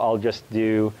 So I'll just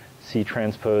do C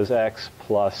transpose X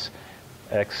plus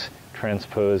X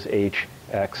transpose H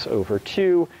X over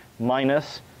 2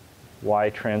 minus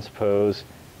Y transpose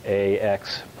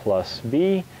AX plus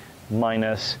B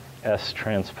minus S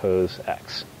transpose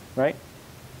X, right?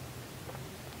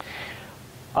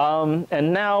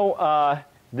 And now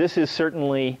this is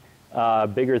certainly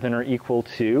bigger than or equal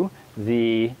to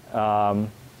the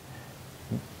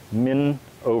min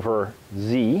over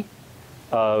Z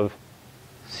of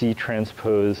C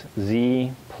transpose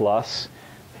Z plus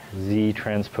Z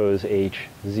transpose H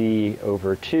Z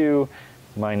over 2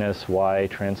 minus Y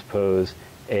transpose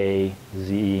A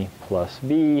Z plus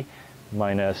B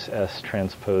minus S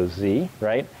transpose Z,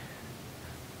 right?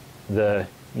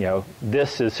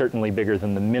 This is certainly bigger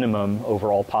than the minimum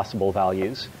over all possible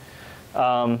values.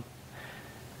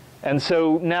 And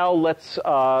so now let's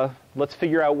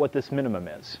figure out what this minimum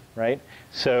is, right?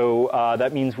 So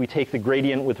that means we take the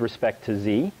gradient with respect to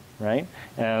Z, right?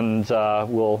 And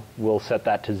we'll set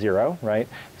that to 0, right?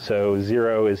 So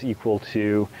 0 is equal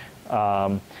to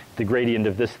the gradient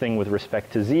of this thing with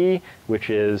respect to Z, which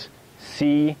is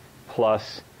C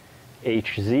plus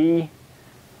HZ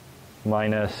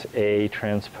minus A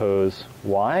transpose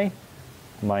Y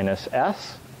minus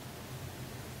S,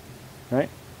 right?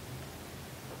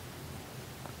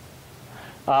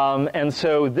 And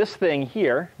so this thing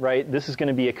here, right, this is going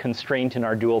to be a constraint in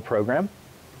our dual program,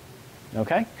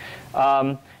 okay?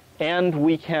 and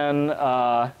we can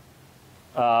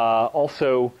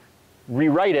also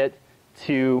rewrite it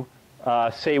to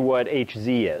say what hz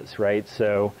is, right?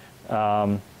 So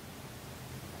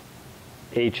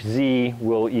hz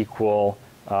will equal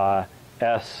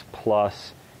s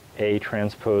plus a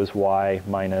transpose y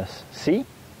minus c,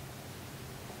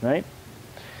 right?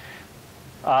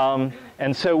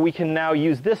 And so we can now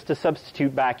use this to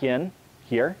substitute back in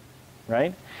here,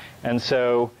 right? And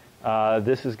so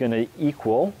this is going to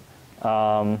equal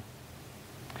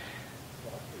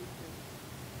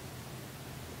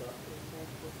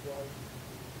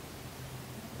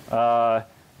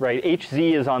right,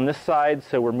 hz is on this side,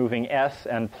 so we're moving s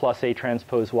and plus a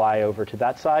transpose y over to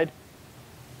that side.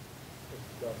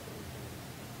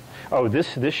 Oh,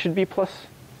 this should be plus?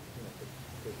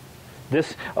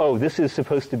 This is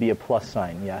supposed to be a plus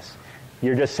sign, yes.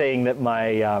 You're just saying that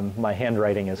my, my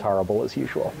handwriting is horrible as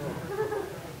usual.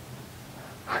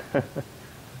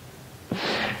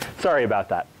 Sorry about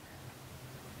that.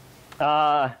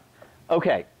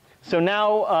 Okay, so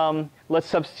now let's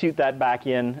substitute that back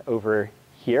in over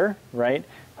here, right?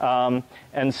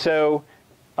 And so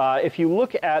if you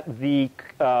look at the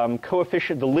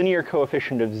coefficient, the linear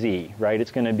coefficient of z, right,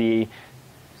 it's going to be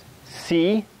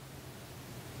c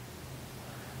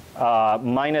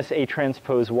minus a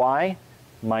transpose y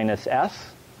minus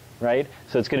s, right?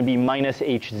 So it's going to be minus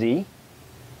hz,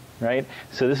 right?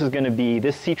 So this is going to be,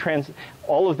 this c trans,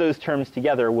 all of those terms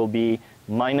together will be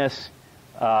minus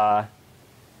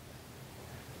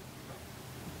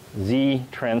z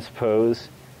transpose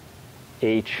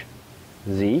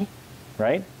hz,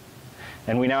 right?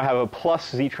 And we now have a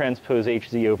plus z transpose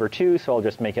hz over 2, so I'll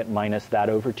just make it minus that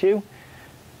over 2,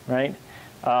 right?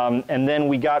 And then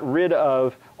we got rid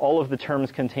of all of the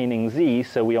terms containing z,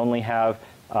 so we only have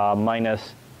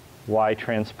minus y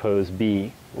transpose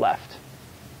b left,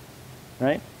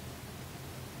 right?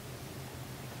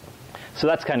 So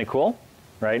that's kind of cool,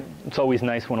 right? It's always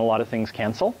nice when a lot of things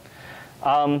cancel.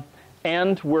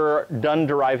 And we're done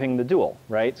deriving the dual,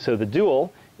 right? So the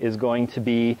dual is going to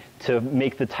be to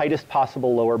make the tightest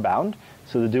possible lower bound.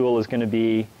 So the dual is going to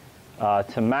be to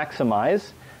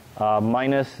maximize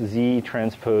minus z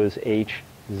transpose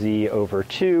hz over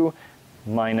 2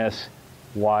 minus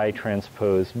y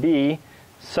transpose b,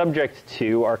 subject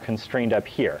to our constraint up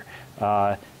here.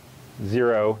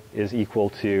 0 is equal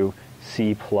to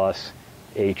c plus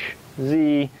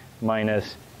hz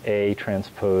minus a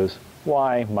transpose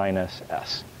y minus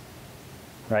s,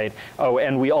 right? Oh,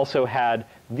 and we also had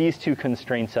these two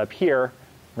constraints up here,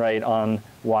 right, on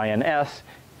y and s.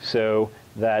 So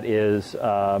that is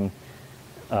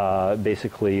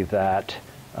basically that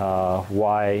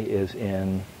y is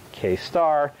in k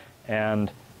star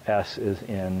and s is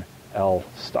in L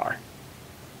star,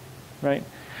 right?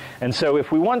 And so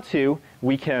if we want to,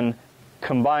 we can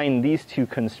combine these two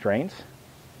constraints.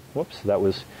 Whoops, that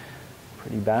was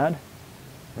pretty bad.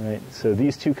 Right, so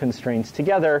these two constraints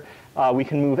together, we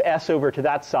can move s over to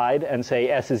that side and say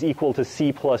s is equal to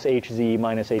c plus hz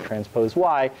minus a transpose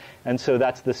y. And so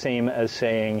that's the same as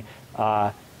saying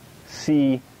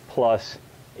c plus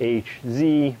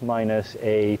hz minus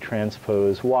a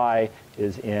transpose y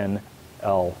is in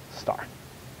L star.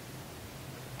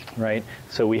 Right?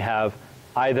 So we have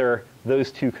either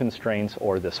those two constraints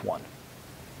or this one.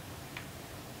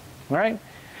 All right?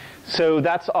 So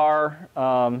that's our...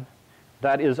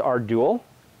 that is our dual.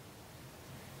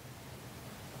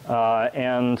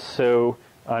 And so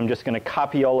I'm just going to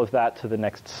copy all of that to the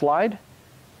next slide.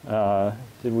 Did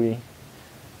we?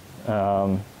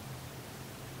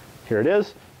 Here it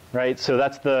is. Right. So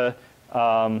that's the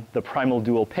primal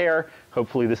dual pair.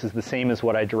 Hopefully this is the same as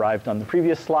what I derived on the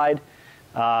previous slide.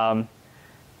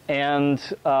 And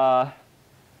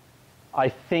I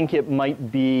think it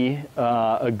might be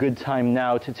a good time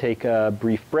now to take a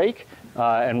brief break.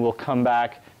 And we'll come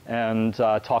back and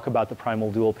talk about the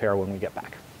primal dual pair when we get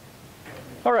back.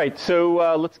 All right,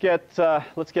 so let's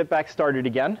get back started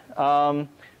again.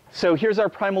 So here's our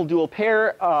primal dual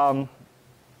pair,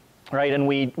 right? And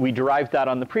we derived that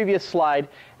on the previous slide.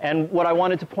 And what I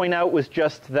wanted to point out was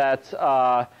just that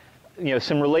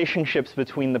some relationships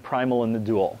between the primal and the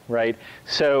dual, right?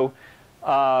 So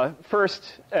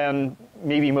first and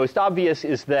maybe most obvious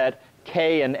is that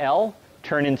K and L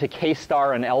turn into K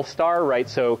star and L star, right?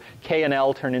 So K and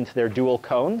L turn into their dual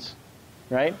cones,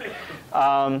 right?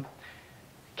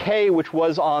 K, which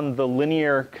was on the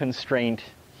linear constraint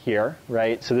here,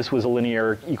 right? So this was a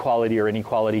linear equality or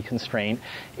inequality constraint.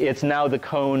 It's now the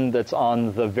cone that's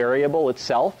on the variable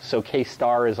itself. So K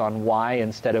star is on Y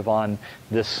instead of on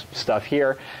this stuff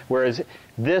here. Whereas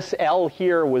this L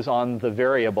here was on the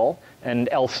variable, and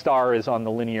L star is on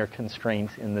the linear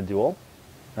constraint in the dual.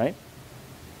 right?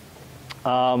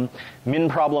 Min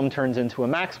problem turns into a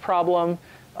max problem.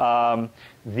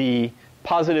 The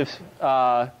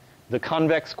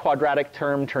convex quadratic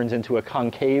term turns into a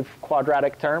concave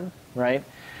quadratic term, right?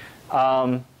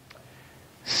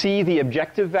 C, the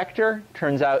objective vector,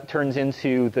 turns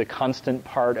into the constant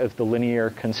part of the linear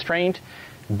constraint.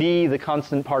 B, the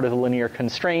constant part of the linear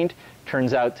constraint,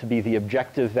 turns out to be the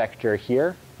objective vector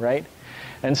here, right?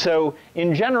 And so,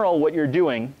 in general, what you're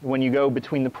doing when you go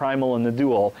between the primal and the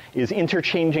dual is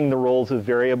interchanging the roles of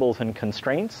variables and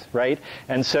constraints, right?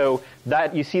 And so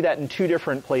that you see that in two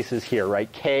different places here,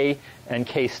 right? K and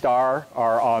K star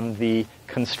are on the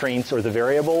constraints or the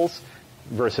variables,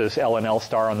 versus L and L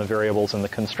star on the variables and the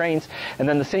constraints. And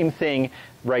then the same thing,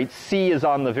 right? C is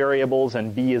on the variables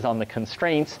and B is on the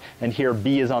constraints, and here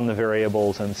B is on the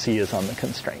variables and C is on the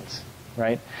constraints,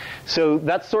 right? So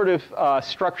that sort of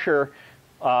structure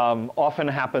often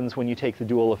happens when you take the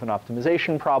dual of an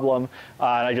optimization problem,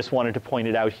 and I just wanted to point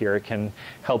it out here. It can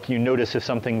help you notice if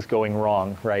something's going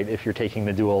wrong, right? If you're taking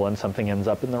the dual and something ends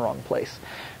up in the wrong place.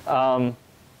 The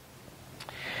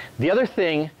other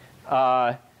thing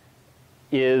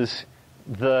is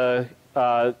there's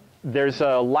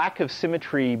a lack of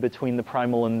symmetry between the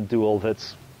primal and the dual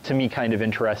that's, to me, kind of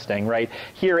interesting, right?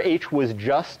 Here H was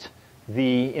just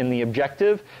in the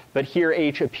objective, but here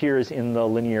H appears in the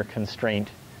linear constraint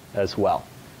as well.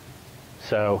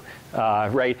 So,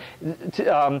 right,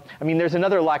 I mean, there's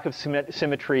another lack of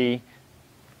symmetry.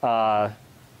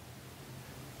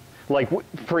 Like,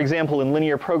 for example, in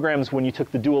linear programs, when you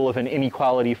took the dual of an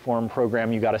inequality form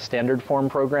program, you got a standard form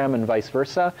program and vice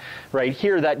versa. Right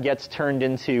here, that gets turned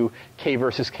into K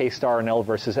versus K star and L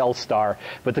versus L star.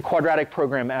 But the quadratic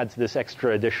program adds this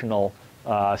extra additional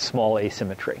small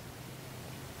asymmetry,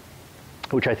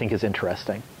 which I think is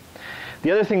interesting.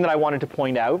 The other thing that I wanted to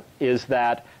point out is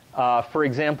that, for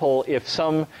example, if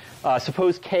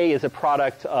suppose K is a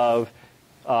product of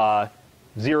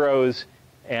zeros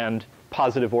and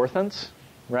positive orthents,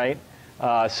 right?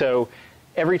 So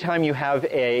every time you have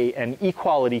an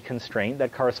equality constraint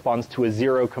that corresponds to a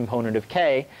zero component of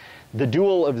K, the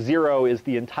dual of 0 is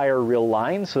the entire real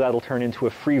line, so that'll turn into a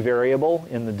free variable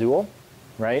in the dual,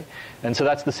 right? And so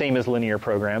that's the same as linear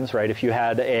programs, right? If you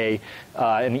had an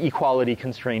equality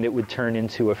constraint, it would turn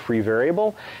into a free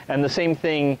variable. And the same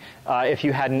thing if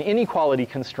you had an inequality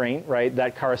constraint, right,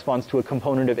 that corresponds to a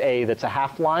component of A that's a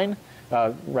half line,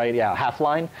 right, yeah, half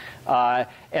line.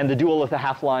 And the dual of the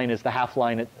half line is the half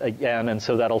line again, and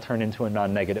so that'll turn into a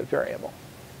non-negative variable,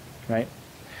 right?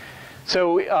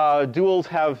 So duals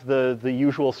have the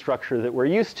usual structure that we're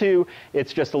used to.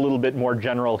 It's just a little bit more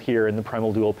general here in the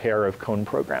primal dual pair of cone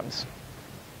programs.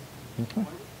 Mm-hmm.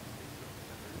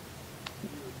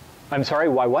 I'm sorry,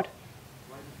 why what?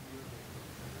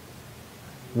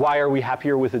 Why are we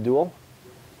happier with a dual?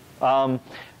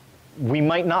 We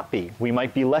might not be. We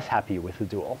might be less happy with the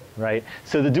dual, right?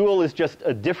 So the dual is just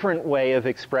a different way of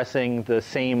expressing the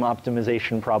same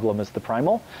optimization problem as the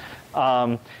primal.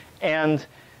 And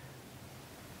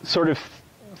sort of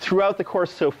throughout the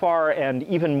course so far, and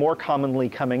even more commonly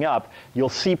coming up, you'll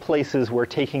see places where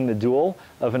taking the dual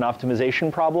of an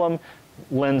optimization problem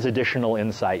lends additional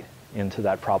insight into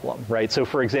that problem, right? So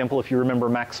for example, if you remember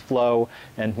max flow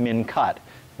and min cut,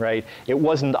 right? It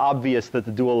wasn't obvious that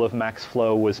the dual of max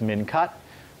flow was min cut,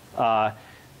 but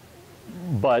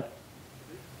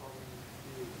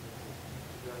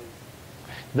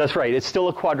that's right. It's still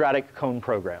a quadratic cone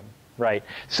program, right?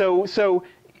 So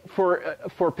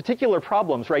for particular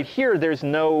problems, right here, there's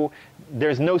no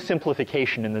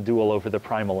simplification in the dual over the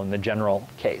primal in the general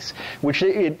case, which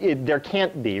there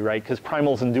can't be, right? Because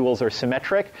primals and duals are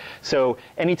symmetric. So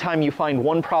anytime you find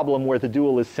one problem where the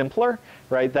dual is simpler,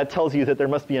 right, that tells you that there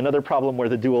must be another problem where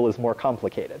the dual is more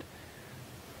complicated,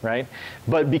 right?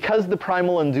 But because the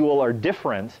primal and dual are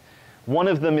different, one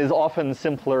of them is often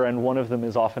simpler and one of them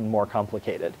is often more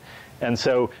complicated. And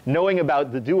so knowing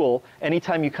about the dual,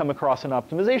 anytime you come across an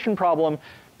optimization problem,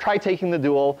 try taking the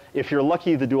dual. If you're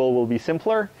lucky, the dual will be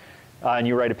simpler, and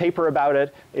you write a paper about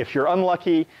it. If you're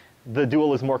unlucky, the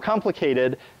dual is more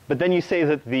complicated, but then you say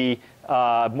that the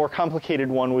more complicated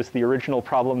one was the original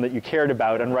problem that you cared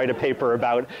about, and write a paper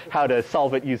about how to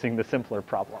solve it using the simpler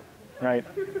problem, right?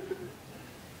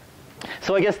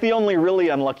 So I guess the only really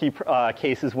unlucky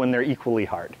case is when they're equally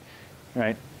hard,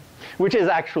 right? Which is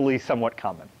actually somewhat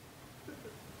common.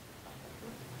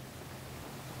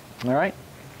 All right.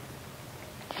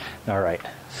 All right.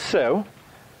 So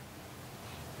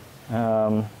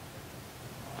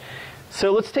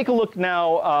let's take a look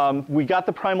now. We got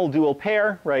the primal dual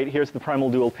pair, right? Here's the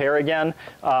primal dual pair again.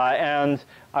 And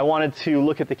I wanted to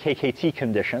look at the KKT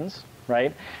conditions,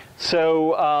 right?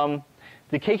 So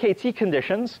the KKT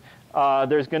conditions,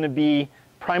 there's going to be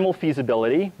primal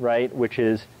feasibility, right, which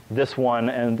is this one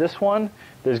and this one.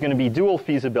 There's going to be dual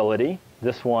feasibility,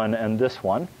 this one and this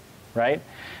one, right?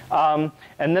 And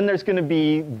then there's going to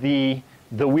be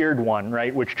the weird one,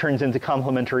 right, which turns into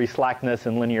complementary slackness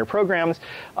in linear programs.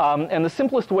 And the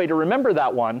simplest way to remember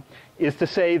that one is to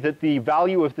say that the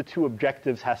value of the two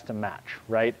objectives has to match,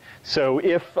 right? So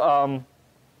if,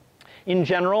 in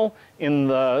general, in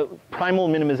the primal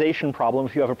minimization problem,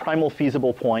 if you have a primal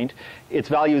feasible point, its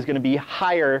value is going to be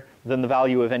higher than the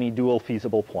value of any dual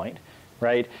feasible point,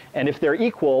 right? And if they're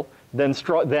equal, then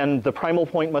the primal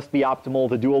point must be optimal,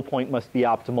 the dual point must be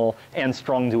optimal, and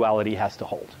strong duality has to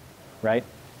hold, right?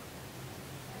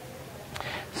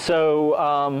 So,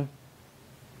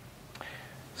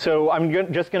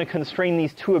 I'm just going to constrain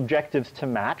these two objectives to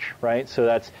match, right? So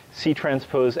that's C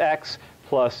transpose X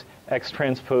plus X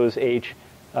transpose H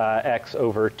X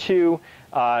over 2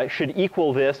 should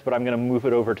equal this, but I'm going to move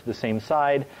it over to the same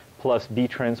side, plus B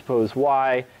transpose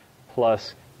Y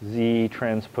plus Z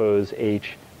transpose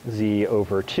H Z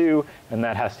over 2, and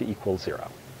that has to equal 0,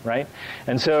 right?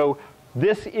 And so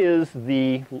this is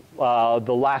the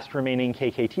last remaining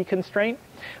KKT constraint,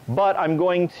 but I'm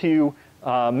going to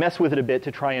mess with it a bit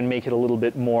to try and make it a little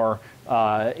bit more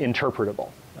interpretable,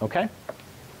 okay?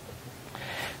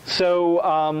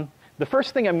 So the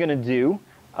first thing I'm going to do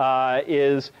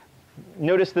is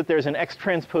notice that there's an X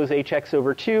transpose HX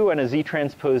over 2 and a Z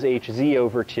transpose HZ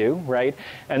over 2, right?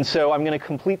 And so I'm going to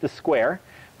complete the square,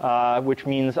 which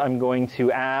means I'm going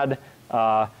to add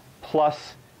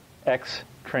plus X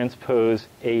transpose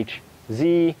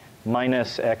HZ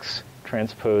minus X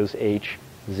transpose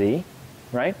HZ,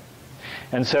 right?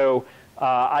 And so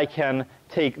I can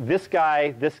take this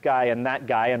guy, and that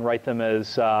guy and write them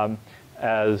as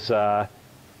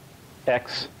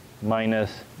X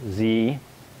minus Z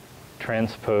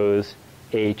transpose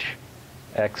H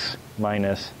X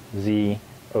minus Z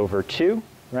over 2,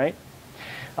 right?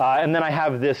 And then I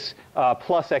have this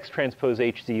plus X transpose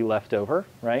HZ left over,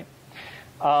 right?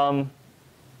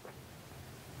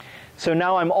 So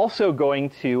now I'm also going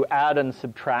to add and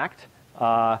subtract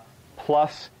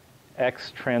plus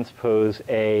X transpose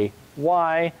A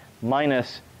Y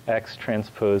minus X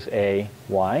transpose A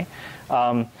Y.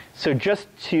 So just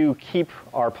to keep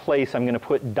our place, I'm going to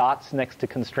put dots next to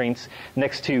constraints,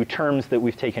 next to terms that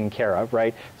we've taken care of,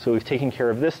 right? So we've taken care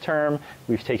of this term,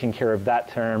 we've taken care of that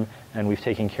term, and we've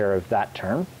taken care of that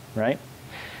term, right?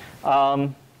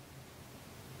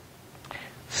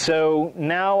 So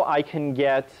now I can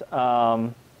get,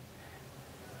 so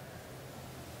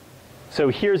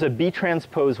here's a B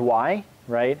transpose Y,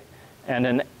 right? And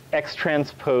an X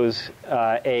transpose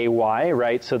AY,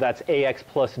 right? So that's AX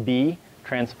plus B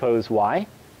transpose Y,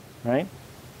 right?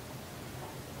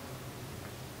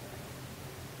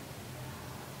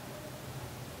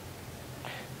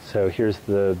 So here's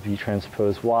the B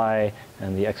transpose Y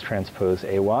and the X transpose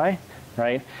AY,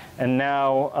 right? And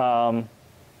now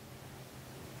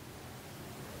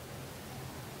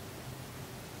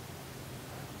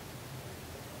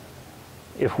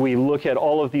if we look at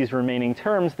all of these remaining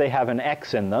terms, they have an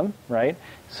X in them, right?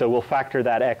 So we'll factor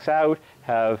that X out,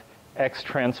 have X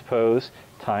transpose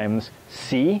times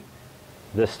C,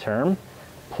 this term,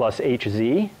 plus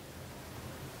HZ,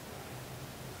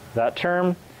 that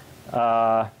term,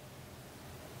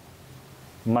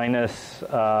 minus,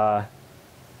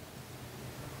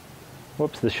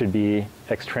 whoops, this should be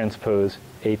X transpose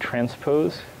A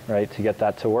transpose, right, to get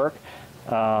that to work.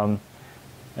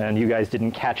 And you guys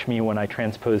didn't catch me when I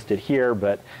transposed it here,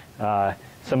 but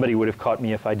somebody would have caught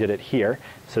me if I did it here.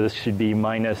 So this should be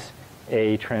minus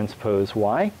A transpose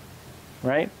Y,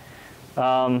 right?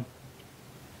 And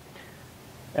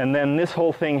then this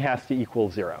whole thing has to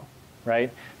equal 0,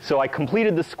 right? So I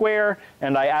completed the square,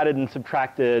 and I added and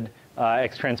subtracted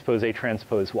X transpose A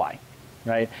transpose Y,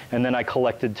 right? And then I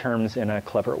collected terms in a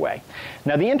clever way.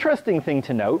 Now the interesting thing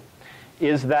to note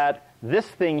is that this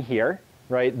thing here,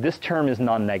 right, this term is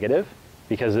non-negative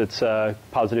because it's a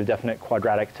positive definite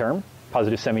quadratic term,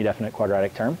 positive semi-definite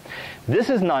quadratic term. This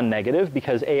is non-negative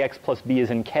because AX plus B is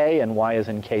in K and Y is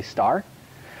in K star.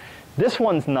 This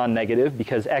one's non-negative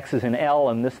because X is in L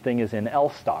and this thing is in L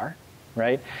star,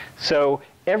 right? So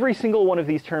every single one of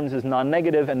these terms is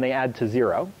non-negative and they add to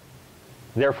 0.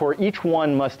 Therefore, each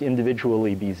one must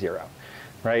individually be 0.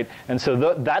 Right? And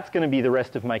so that's going to be the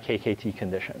rest of my KKT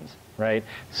conditions, right?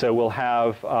 So we'll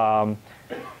have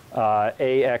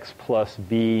AX plus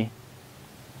B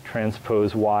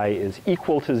transpose Y is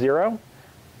equal to 0.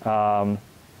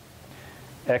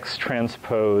 X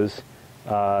transpose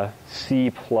C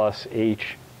plus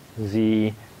H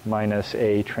Z minus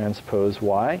A transpose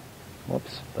Y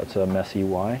Whoops, that's a messy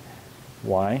y.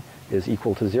 Y is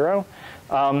equal to 0.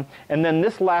 And then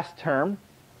this last term,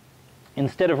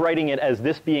 instead of writing it as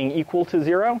this being equal to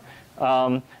 0,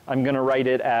 I'm going to write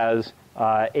it as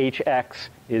hx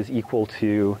is equal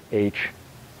to h.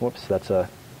 Whoops, that's a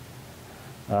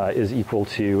is equal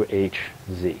to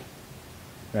hz,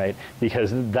 right?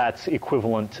 Because that's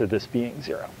equivalent to this being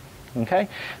 0. Okay,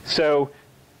 so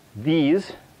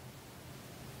these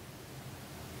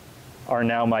are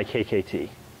now my KKT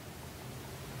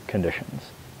conditions.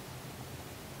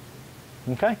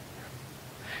 Okay,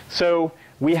 so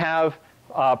we have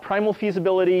primal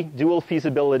feasibility, dual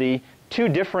feasibility, two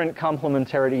different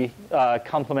complementary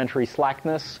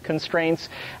slackness constraints,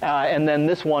 and then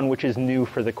this one, which is new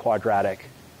for the quadratic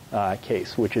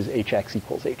case, which is hx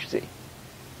equals hz.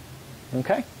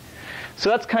 Okay, so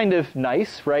that's kind of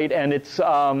nice, right? And it's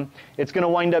going to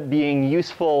wind up being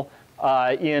useful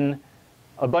in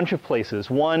a bunch of places.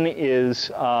 One is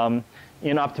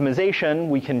in optimization,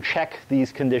 we can check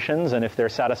these conditions, and if they're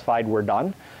satisfied, we're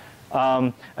done.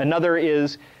 Another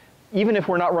is, even if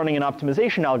we're not running an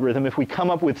optimization algorithm, if we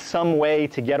come up with some way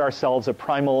to get ourselves a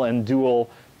primal and dual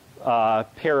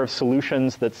pair of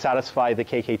solutions that satisfy the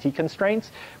KKT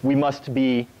constraints, we must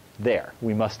be there.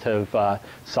 We must have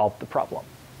solved the problem,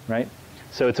 right?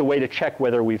 So it's a way to check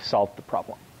whether we've solved the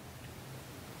problem.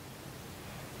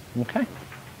 Okay.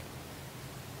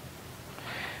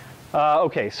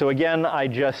 Okay, so again, I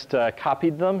just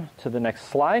copied them to the next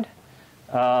slide.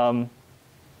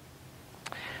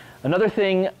 Another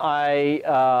thing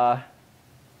I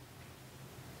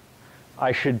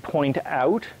should point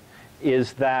out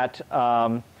is that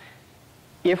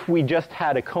if we just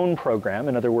had a cone program,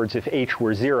 in other words, if h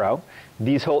were 0,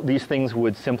 these things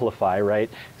would simplify, right?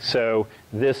 So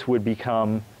this would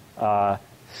become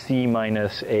c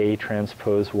minus a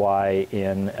transpose y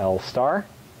in L star,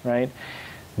 right?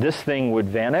 This thing would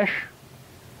vanish,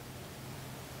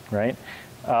 right?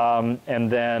 And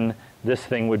then this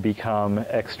thing would become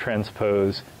x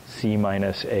transpose c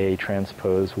minus a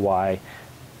transpose y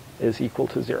is equal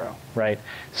to 0, right?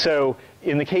 So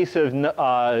in the case of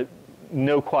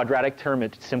no quadratic term,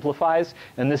 it simplifies,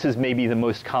 and this is maybe the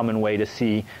most common way to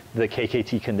see the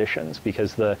KKT conditions,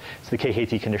 because it's the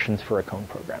KKT conditions for a cone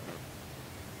program.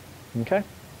 Okay?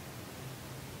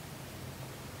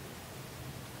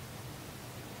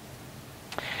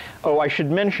 Oh, I should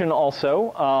mention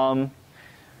also,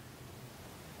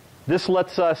 this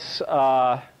lets us,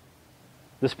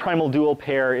 this primal dual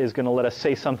pair is going to let us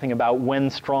say something about when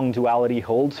strong duality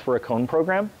holds for a cone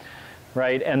program,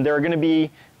 right? And there are going to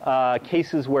be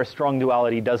cases where strong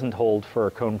duality doesn't hold for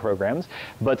cone programs,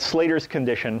 but Slater's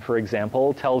condition, for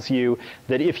example, tells you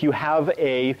that if you have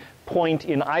a point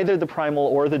in either the primal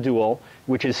or the dual,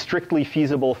 which is strictly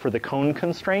feasible for the cone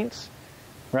constraints,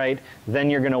 right, then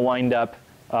you're going to wind up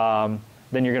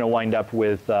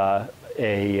with a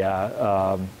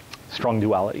strong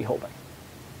duality holding.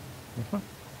 Mm-hmm.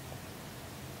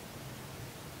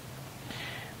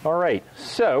 All right,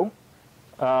 so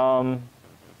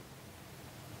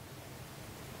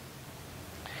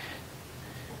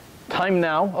time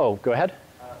now. Oh, go ahead.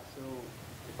 So,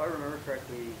 if I remember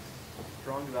correctly,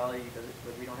 strong duality but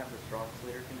we don't have the strong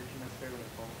Slater condition necessarily in the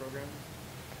cone program,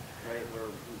 right? Where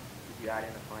if you add in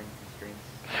affine constraints.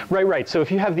 Right. So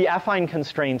if you have the affine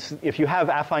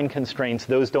constraints,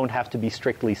 those don't have to be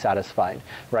strictly satisfied,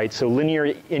 right? So linear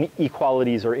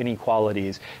inequalities or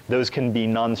inequalities, those can be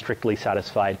non-strictly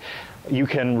satisfied. You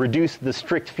can reduce the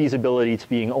strict feasibility to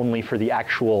being only for the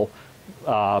actual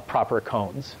proper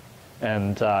cones,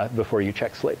 and before you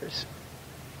check Slater's.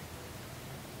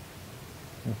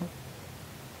 Mm-hmm.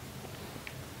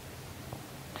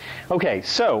 Okay,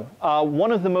 so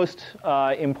one of the most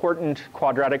important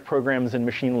quadratic programs in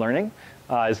machine learning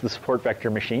is the support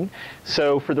vector machine.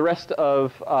 So for the rest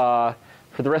of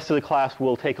the class,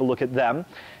 we'll take a look at them.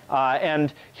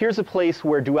 And here's a place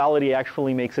where duality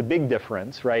actually makes a big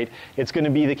difference, right? It's going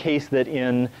to be the case that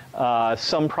in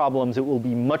some problems it will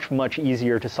be much, much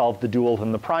easier to solve the dual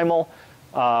than the primal,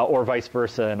 or vice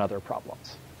versa in other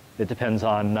problems. It depends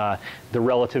on the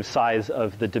relative size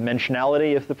of the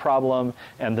dimensionality of the problem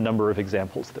and the number of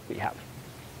examples that we have.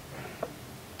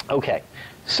 Okay,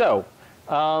 so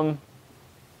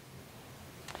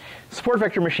support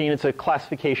vector machine, it's a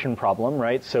classification problem,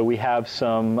 right? So we have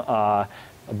a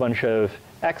bunch of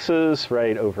x's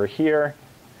right over here,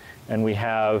 and we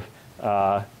have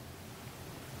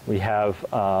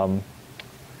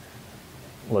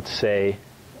let's say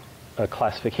a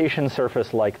classification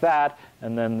surface like that,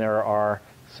 and then there are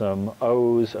some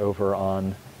O's over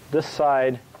on this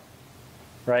side,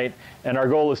 right? And our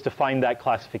goal is to find that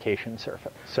classification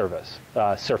surface,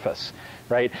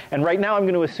 right? And right now I'm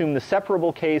going to assume the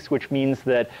separable case, which means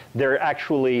that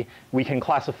we can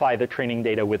classify the training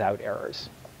data without errors,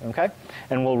 okay?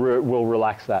 And we'll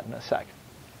relax that in a sec.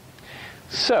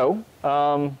 So,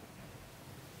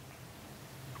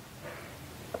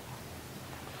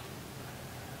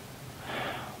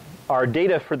 our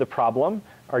data for the problem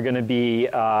are going to be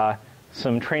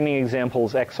some training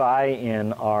examples xi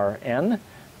in Rn,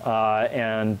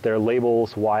 and their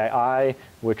labels yi,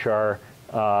 which are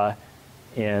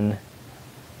in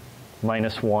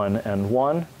 -1 and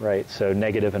 1, right? So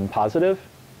negative and positive,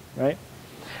 right?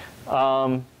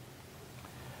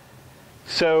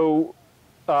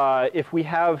 If we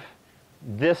have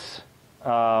this,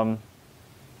 right,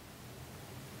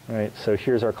 so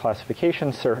here's our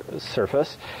classification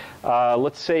surface.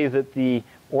 Let's say that the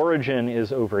origin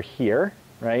is over here,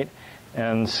 right?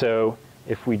 And so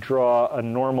if we draw a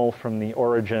normal from the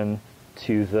origin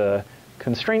to the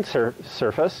constraint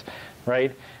surface,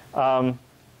 right?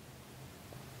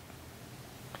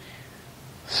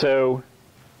 So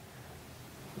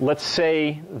let's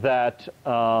say that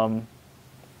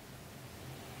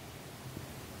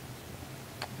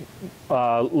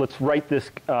let's write this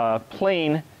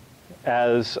plane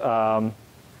as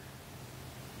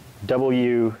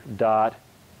w dot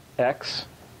x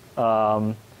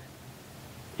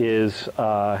is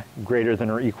greater than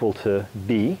or equal to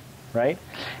b, right?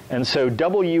 And so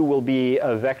w will be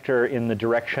a vector in the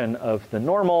direction of the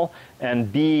normal,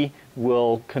 and b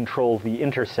will control the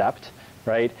intercept,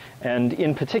 right? And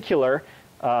in particular,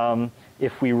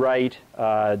 if we write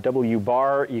w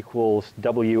bar equals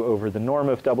w over the norm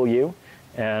of w,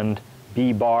 and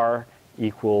b bar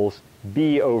equals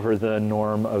b over the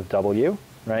norm of w,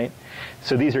 right?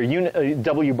 So these are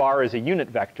w bar is a unit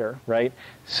vector, right?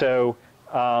 So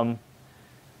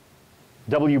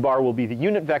w bar will be the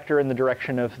unit vector in the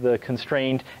direction of the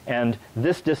constraint, and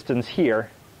this distance here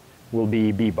will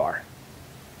be b bar,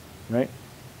 right?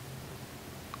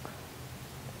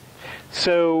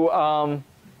 So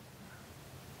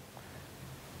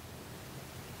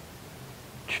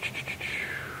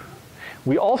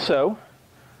we also,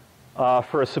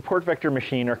 for a support vector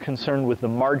machine, are concerned with the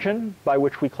margin by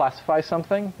which we classify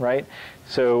something, right?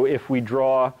 So if we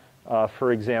draw,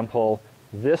 for example,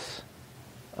 this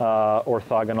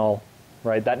orthogonal,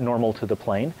 right, that normal to the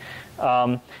plane,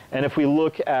 and if we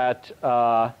look at,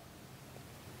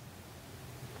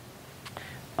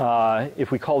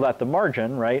 if we call that the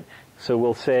margin, right, so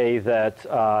we'll say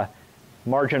that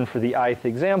margin for the ith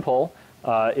example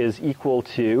is equal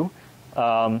to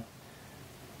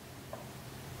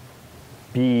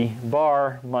b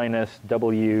bar minus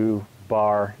w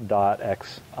bar dot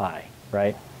xi,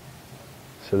 right?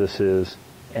 So this is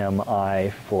mi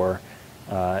for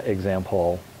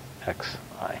example xi,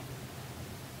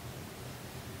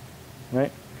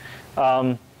 right?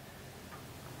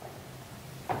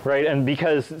 Right, and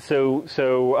because this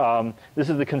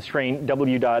is the constraint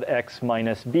w dot x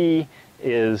minus b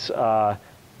is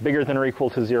bigger than or equal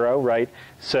to 0, right?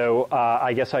 So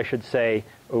I guess I should say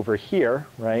over here,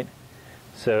 right?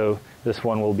 So this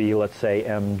one will be, let's say,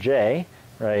 mj,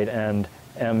 right? And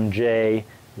mj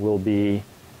will be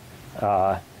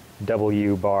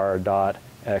w bar dot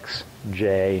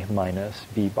xj minus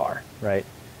b bar, right?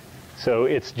 So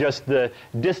it's just the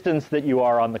distance that you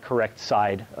are on the correct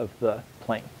side of the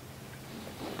plane.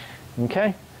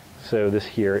 Okay? So this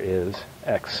here is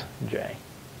xj.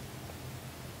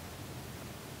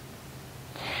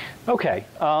 Okay,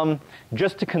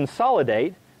 just to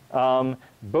consolidate,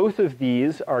 both of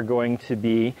these are going to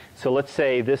be, so let's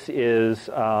say this is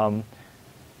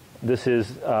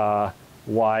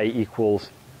y equals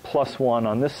 +1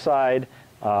 on this side,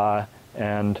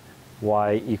 and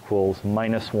y equals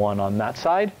 -1 on that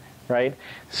side, right?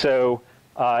 So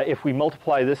if we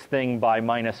multiply this thing by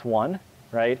 -1,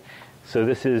 right? So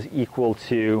this is equal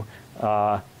to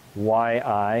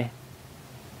yi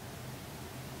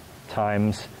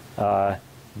times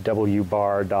w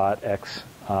bar dot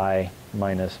xi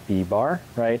minus b bar,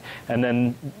 right? And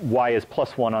then y is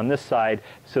 +1 on this side,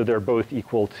 so they're both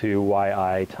equal to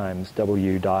yi times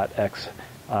w dot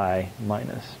xi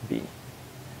minus b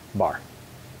bar.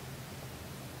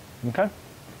 Okay?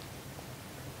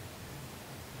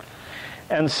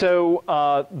 And so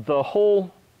the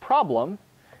whole problem,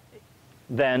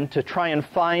 then, to try and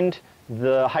find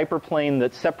the hyperplane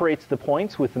that separates the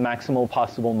points with the maximal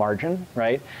possible margin,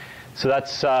 right? So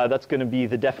that's going to be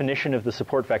the definition of the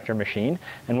support vector machine.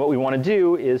 And what we want to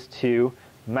do is to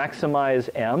maximize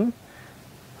m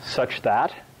such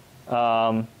that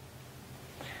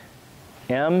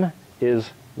m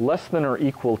is less than or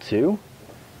equal to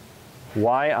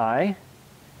yi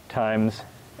times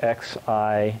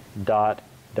xi dot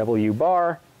w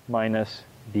bar minus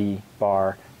b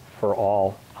bar for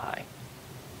all I.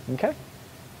 Okay?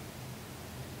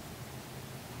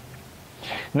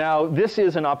 Now, this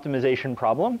is an optimization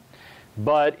problem,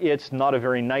 but it's not a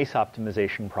very nice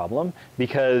optimization problem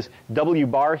because w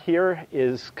bar here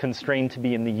is constrained to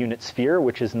be in the unit sphere,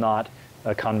 which is not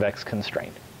a convex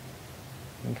constraint.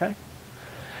 Okay?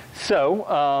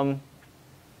 So,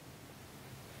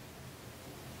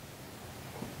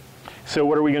 so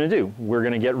what are we going to do? We're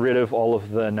going to get rid of all of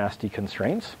the nasty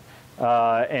constraints,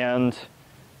 and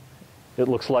it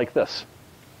looks like this.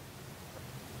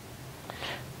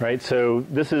 Right, so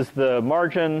this is the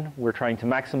margin. We're trying to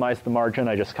maximize the margin.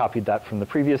 I just copied that from the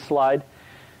previous slide.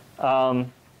 So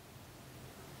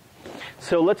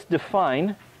let's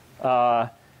define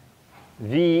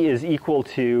V is equal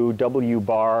to W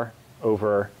bar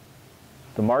over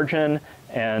the margin,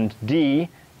 and D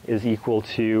is equal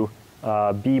to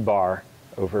B bar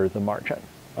over the margin.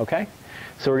 Okay?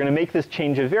 So we're going to make this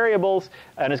change of variables,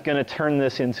 and it's going to turn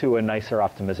this into a nicer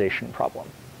optimization problem.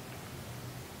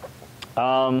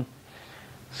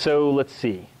 So let's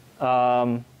see.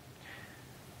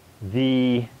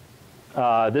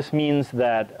 This means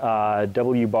that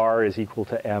W bar is equal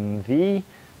to MV,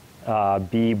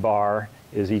 B bar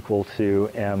is equal to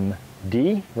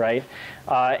MD, right?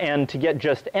 And to get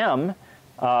just M,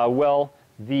 well,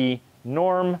 the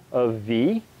norm of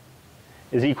V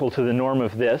is equal to the norm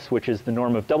of this, which is the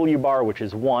norm of W bar, which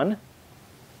is 1,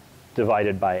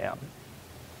 divided by M.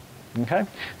 Okay?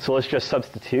 So let's just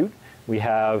substitute. We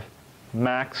have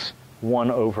max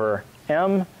 1 over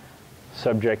M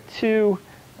subject to,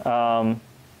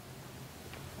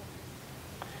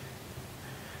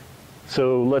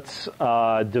 so let's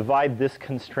divide this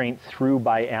constraint through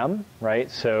by M,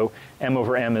 right? So M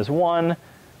over M is 1,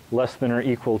 less than or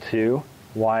equal to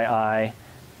yi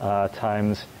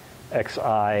times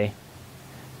xi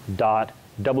dot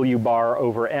W bar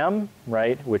over M,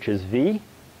 right, which is V,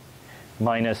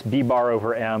 minus B bar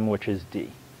over M, which is D.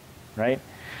 Right?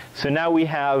 So now we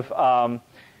have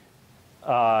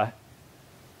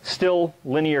still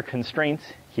linear constraints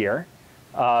here,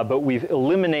 but we've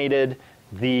eliminated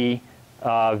the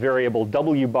variable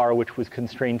W bar, which was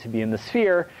constrained to be in the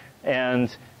sphere,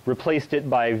 and replaced it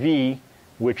by V,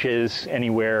 which is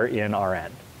anywhere in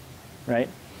Rn. Right?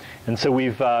 And so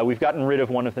we've gotten rid of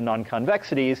one of the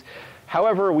non-convexities.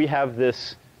 However, we have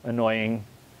this annoying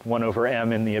 1 over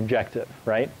M in the objective,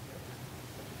 right?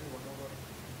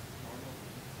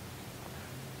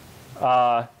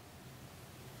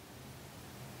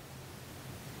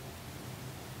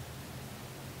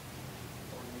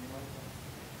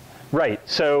 Right.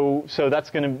 So that's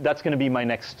gonna be my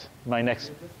next. Just change the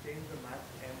max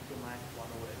M to max 1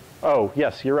 over M. Oh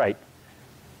yes, you're right.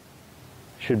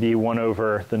 Should be 1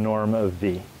 over the norm of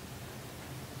V.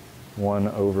 1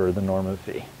 over the norm of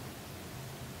V.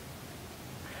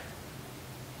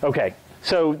 Okay.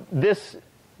 So this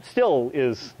still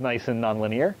is nice and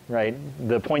nonlinear, right?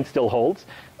 The point still holds.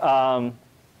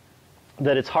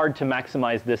 That it's hard to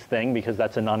maximize this thing because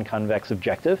that's a non-convex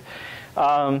objective.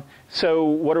 So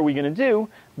what are we going to do?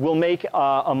 We'll make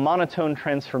a monotone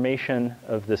transformation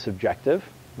of this objective,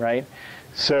 right?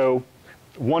 So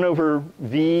 1 over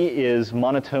V is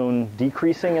monotone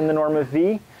decreasing in the norm of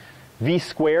V. V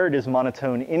squared is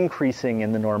monotone increasing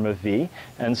in the norm of V.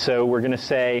 And so we're going to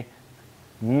say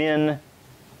min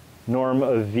norm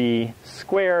of V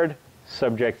squared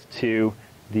subject to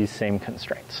these same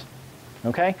constraints.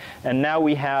 Okay? And now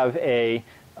we have a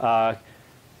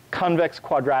convex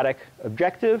quadratic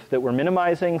objective that we're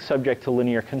minimizing subject to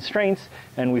linear constraints,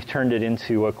 and we've turned it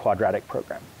into a quadratic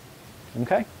program.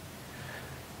 Okay?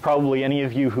 Probably any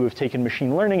of you who have taken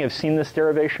machine learning have seen this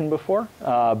derivation before,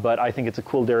 but I think it's a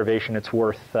cool derivation. It's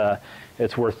worth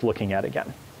looking at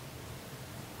again.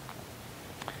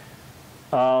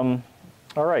 All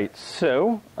right,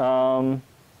 so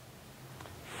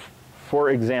for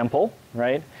example,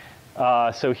 right?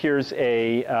 So here's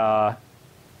a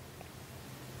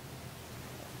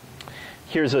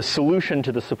solution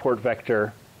to the support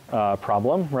vector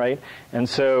problem, right? And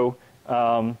so,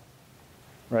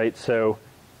 right, so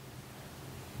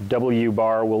W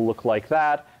bar will look like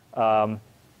that.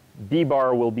 B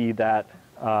bar will be that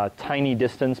tiny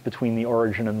distance between the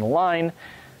origin and the line,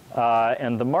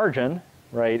 and the margin,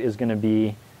 right, is going to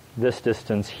be this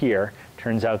distance here.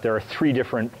 Turns out there are 3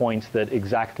 different points that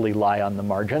exactly lie on the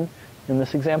margin in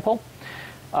this example.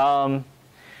 And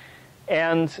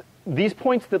these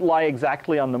points that lie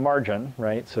exactly on the margin,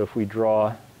 right, so if we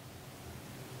draw,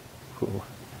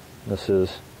 this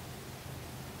is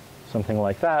something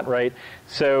like that, right?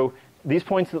 So these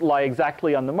points that lie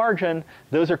exactly on the margin,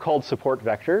 those are called support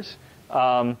vectors.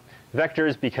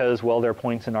 Vectors because, well, they're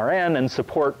points in Rn, and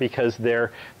support because the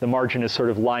margin is sort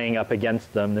of lying up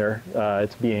against them.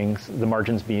 The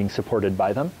margin's being supported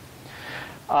by them.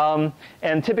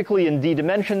 And typically in d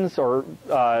dimensions, or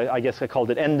I guess I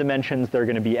called it n dimensions, there are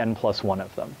going to be n plus 1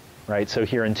 of them, right? So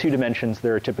here in 2 dimensions,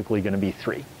 there are typically going to be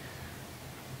 3.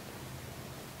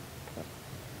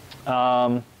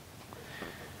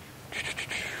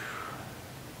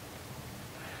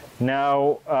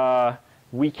 Now,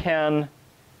 we can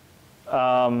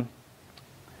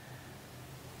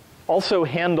also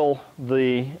handle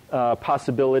the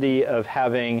possibility of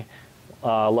having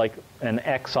like an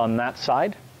x on that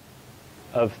side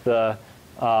of the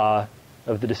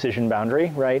decision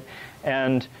boundary, right?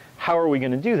 And how are we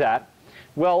going to do that?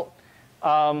 Well,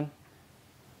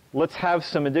 let's have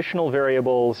some additional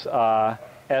variables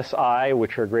si,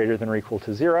 which are greater than or equal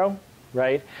to 0,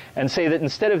 right? And say that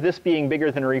instead of this being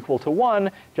bigger than or equal to 1,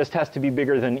 just has to be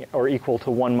bigger than or equal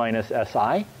to 1 minus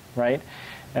si, right?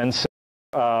 And so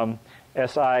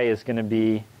si is going to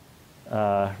be,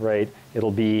 right,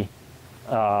 it'll be,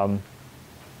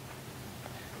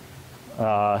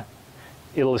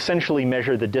 it'll essentially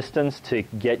measure the distance to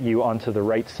get you onto the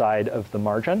right side of the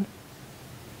margin,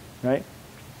 right?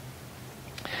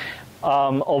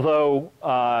 Although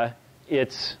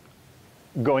it's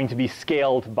going to be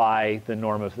scaled by the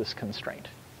norm of this constraint,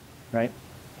 right?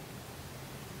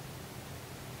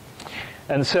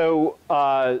 And so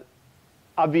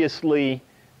obviously,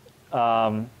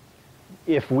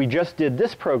 if we just did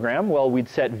this program, well, we'd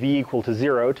set v equal to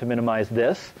 0 to minimize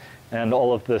this, and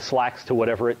all of the slacks to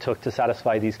whatever it took to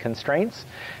satisfy these constraints.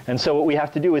 And so what we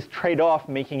have to do is trade off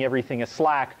making everything a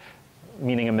slack,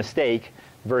 meaning a mistake,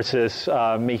 versus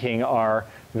making our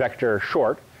vector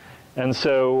short. And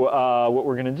so what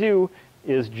we're going to do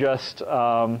is just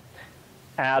add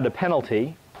a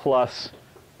penalty plus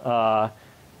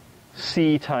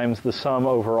c times the sum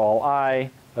over all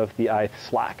I of the ith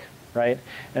slack, right?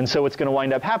 And so what's going to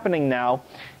wind up happening now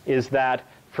is that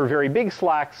for very big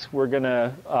slacks, we're going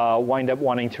to wind up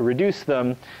wanting to reduce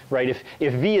them, right?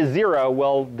 If v is 0,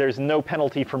 well, there's no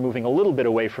penalty for moving a little bit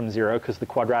away from 0 because the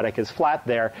quadratic is flat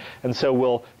there. And so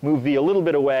we'll move v a little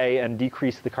bit away and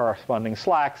decrease the corresponding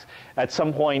slacks. At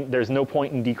some point, there's no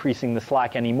point in decreasing the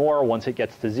slack anymore once it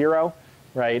gets to 0,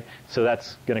 right? So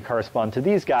that's going to correspond to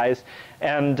these guys.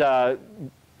 And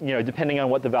you know, depending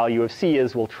on what the value of c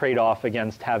is, we'll trade off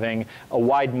against having a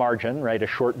wide margin, right, a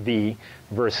short v,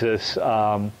 versus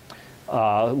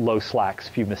low slacks,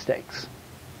 few mistakes.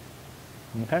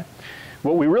 Okay?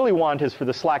 What we really want is for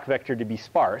the slack vector to be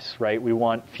sparse, right? We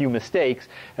want few mistakes,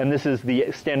 and this is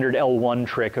the standard L1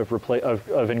 trick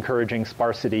of encouraging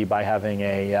sparsity by having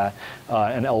an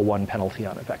L1 penalty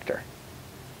on a vector.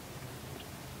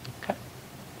 Okay.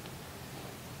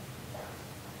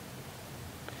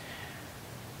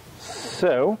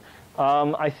 So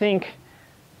I think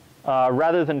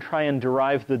rather than try and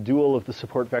derive the dual of the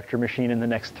support vector machine in the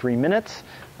next 3 minutes,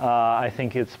 I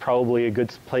think it's probably a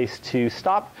good place to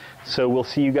stop. So we'll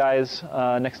see you guys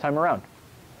next time around.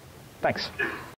 Thanks.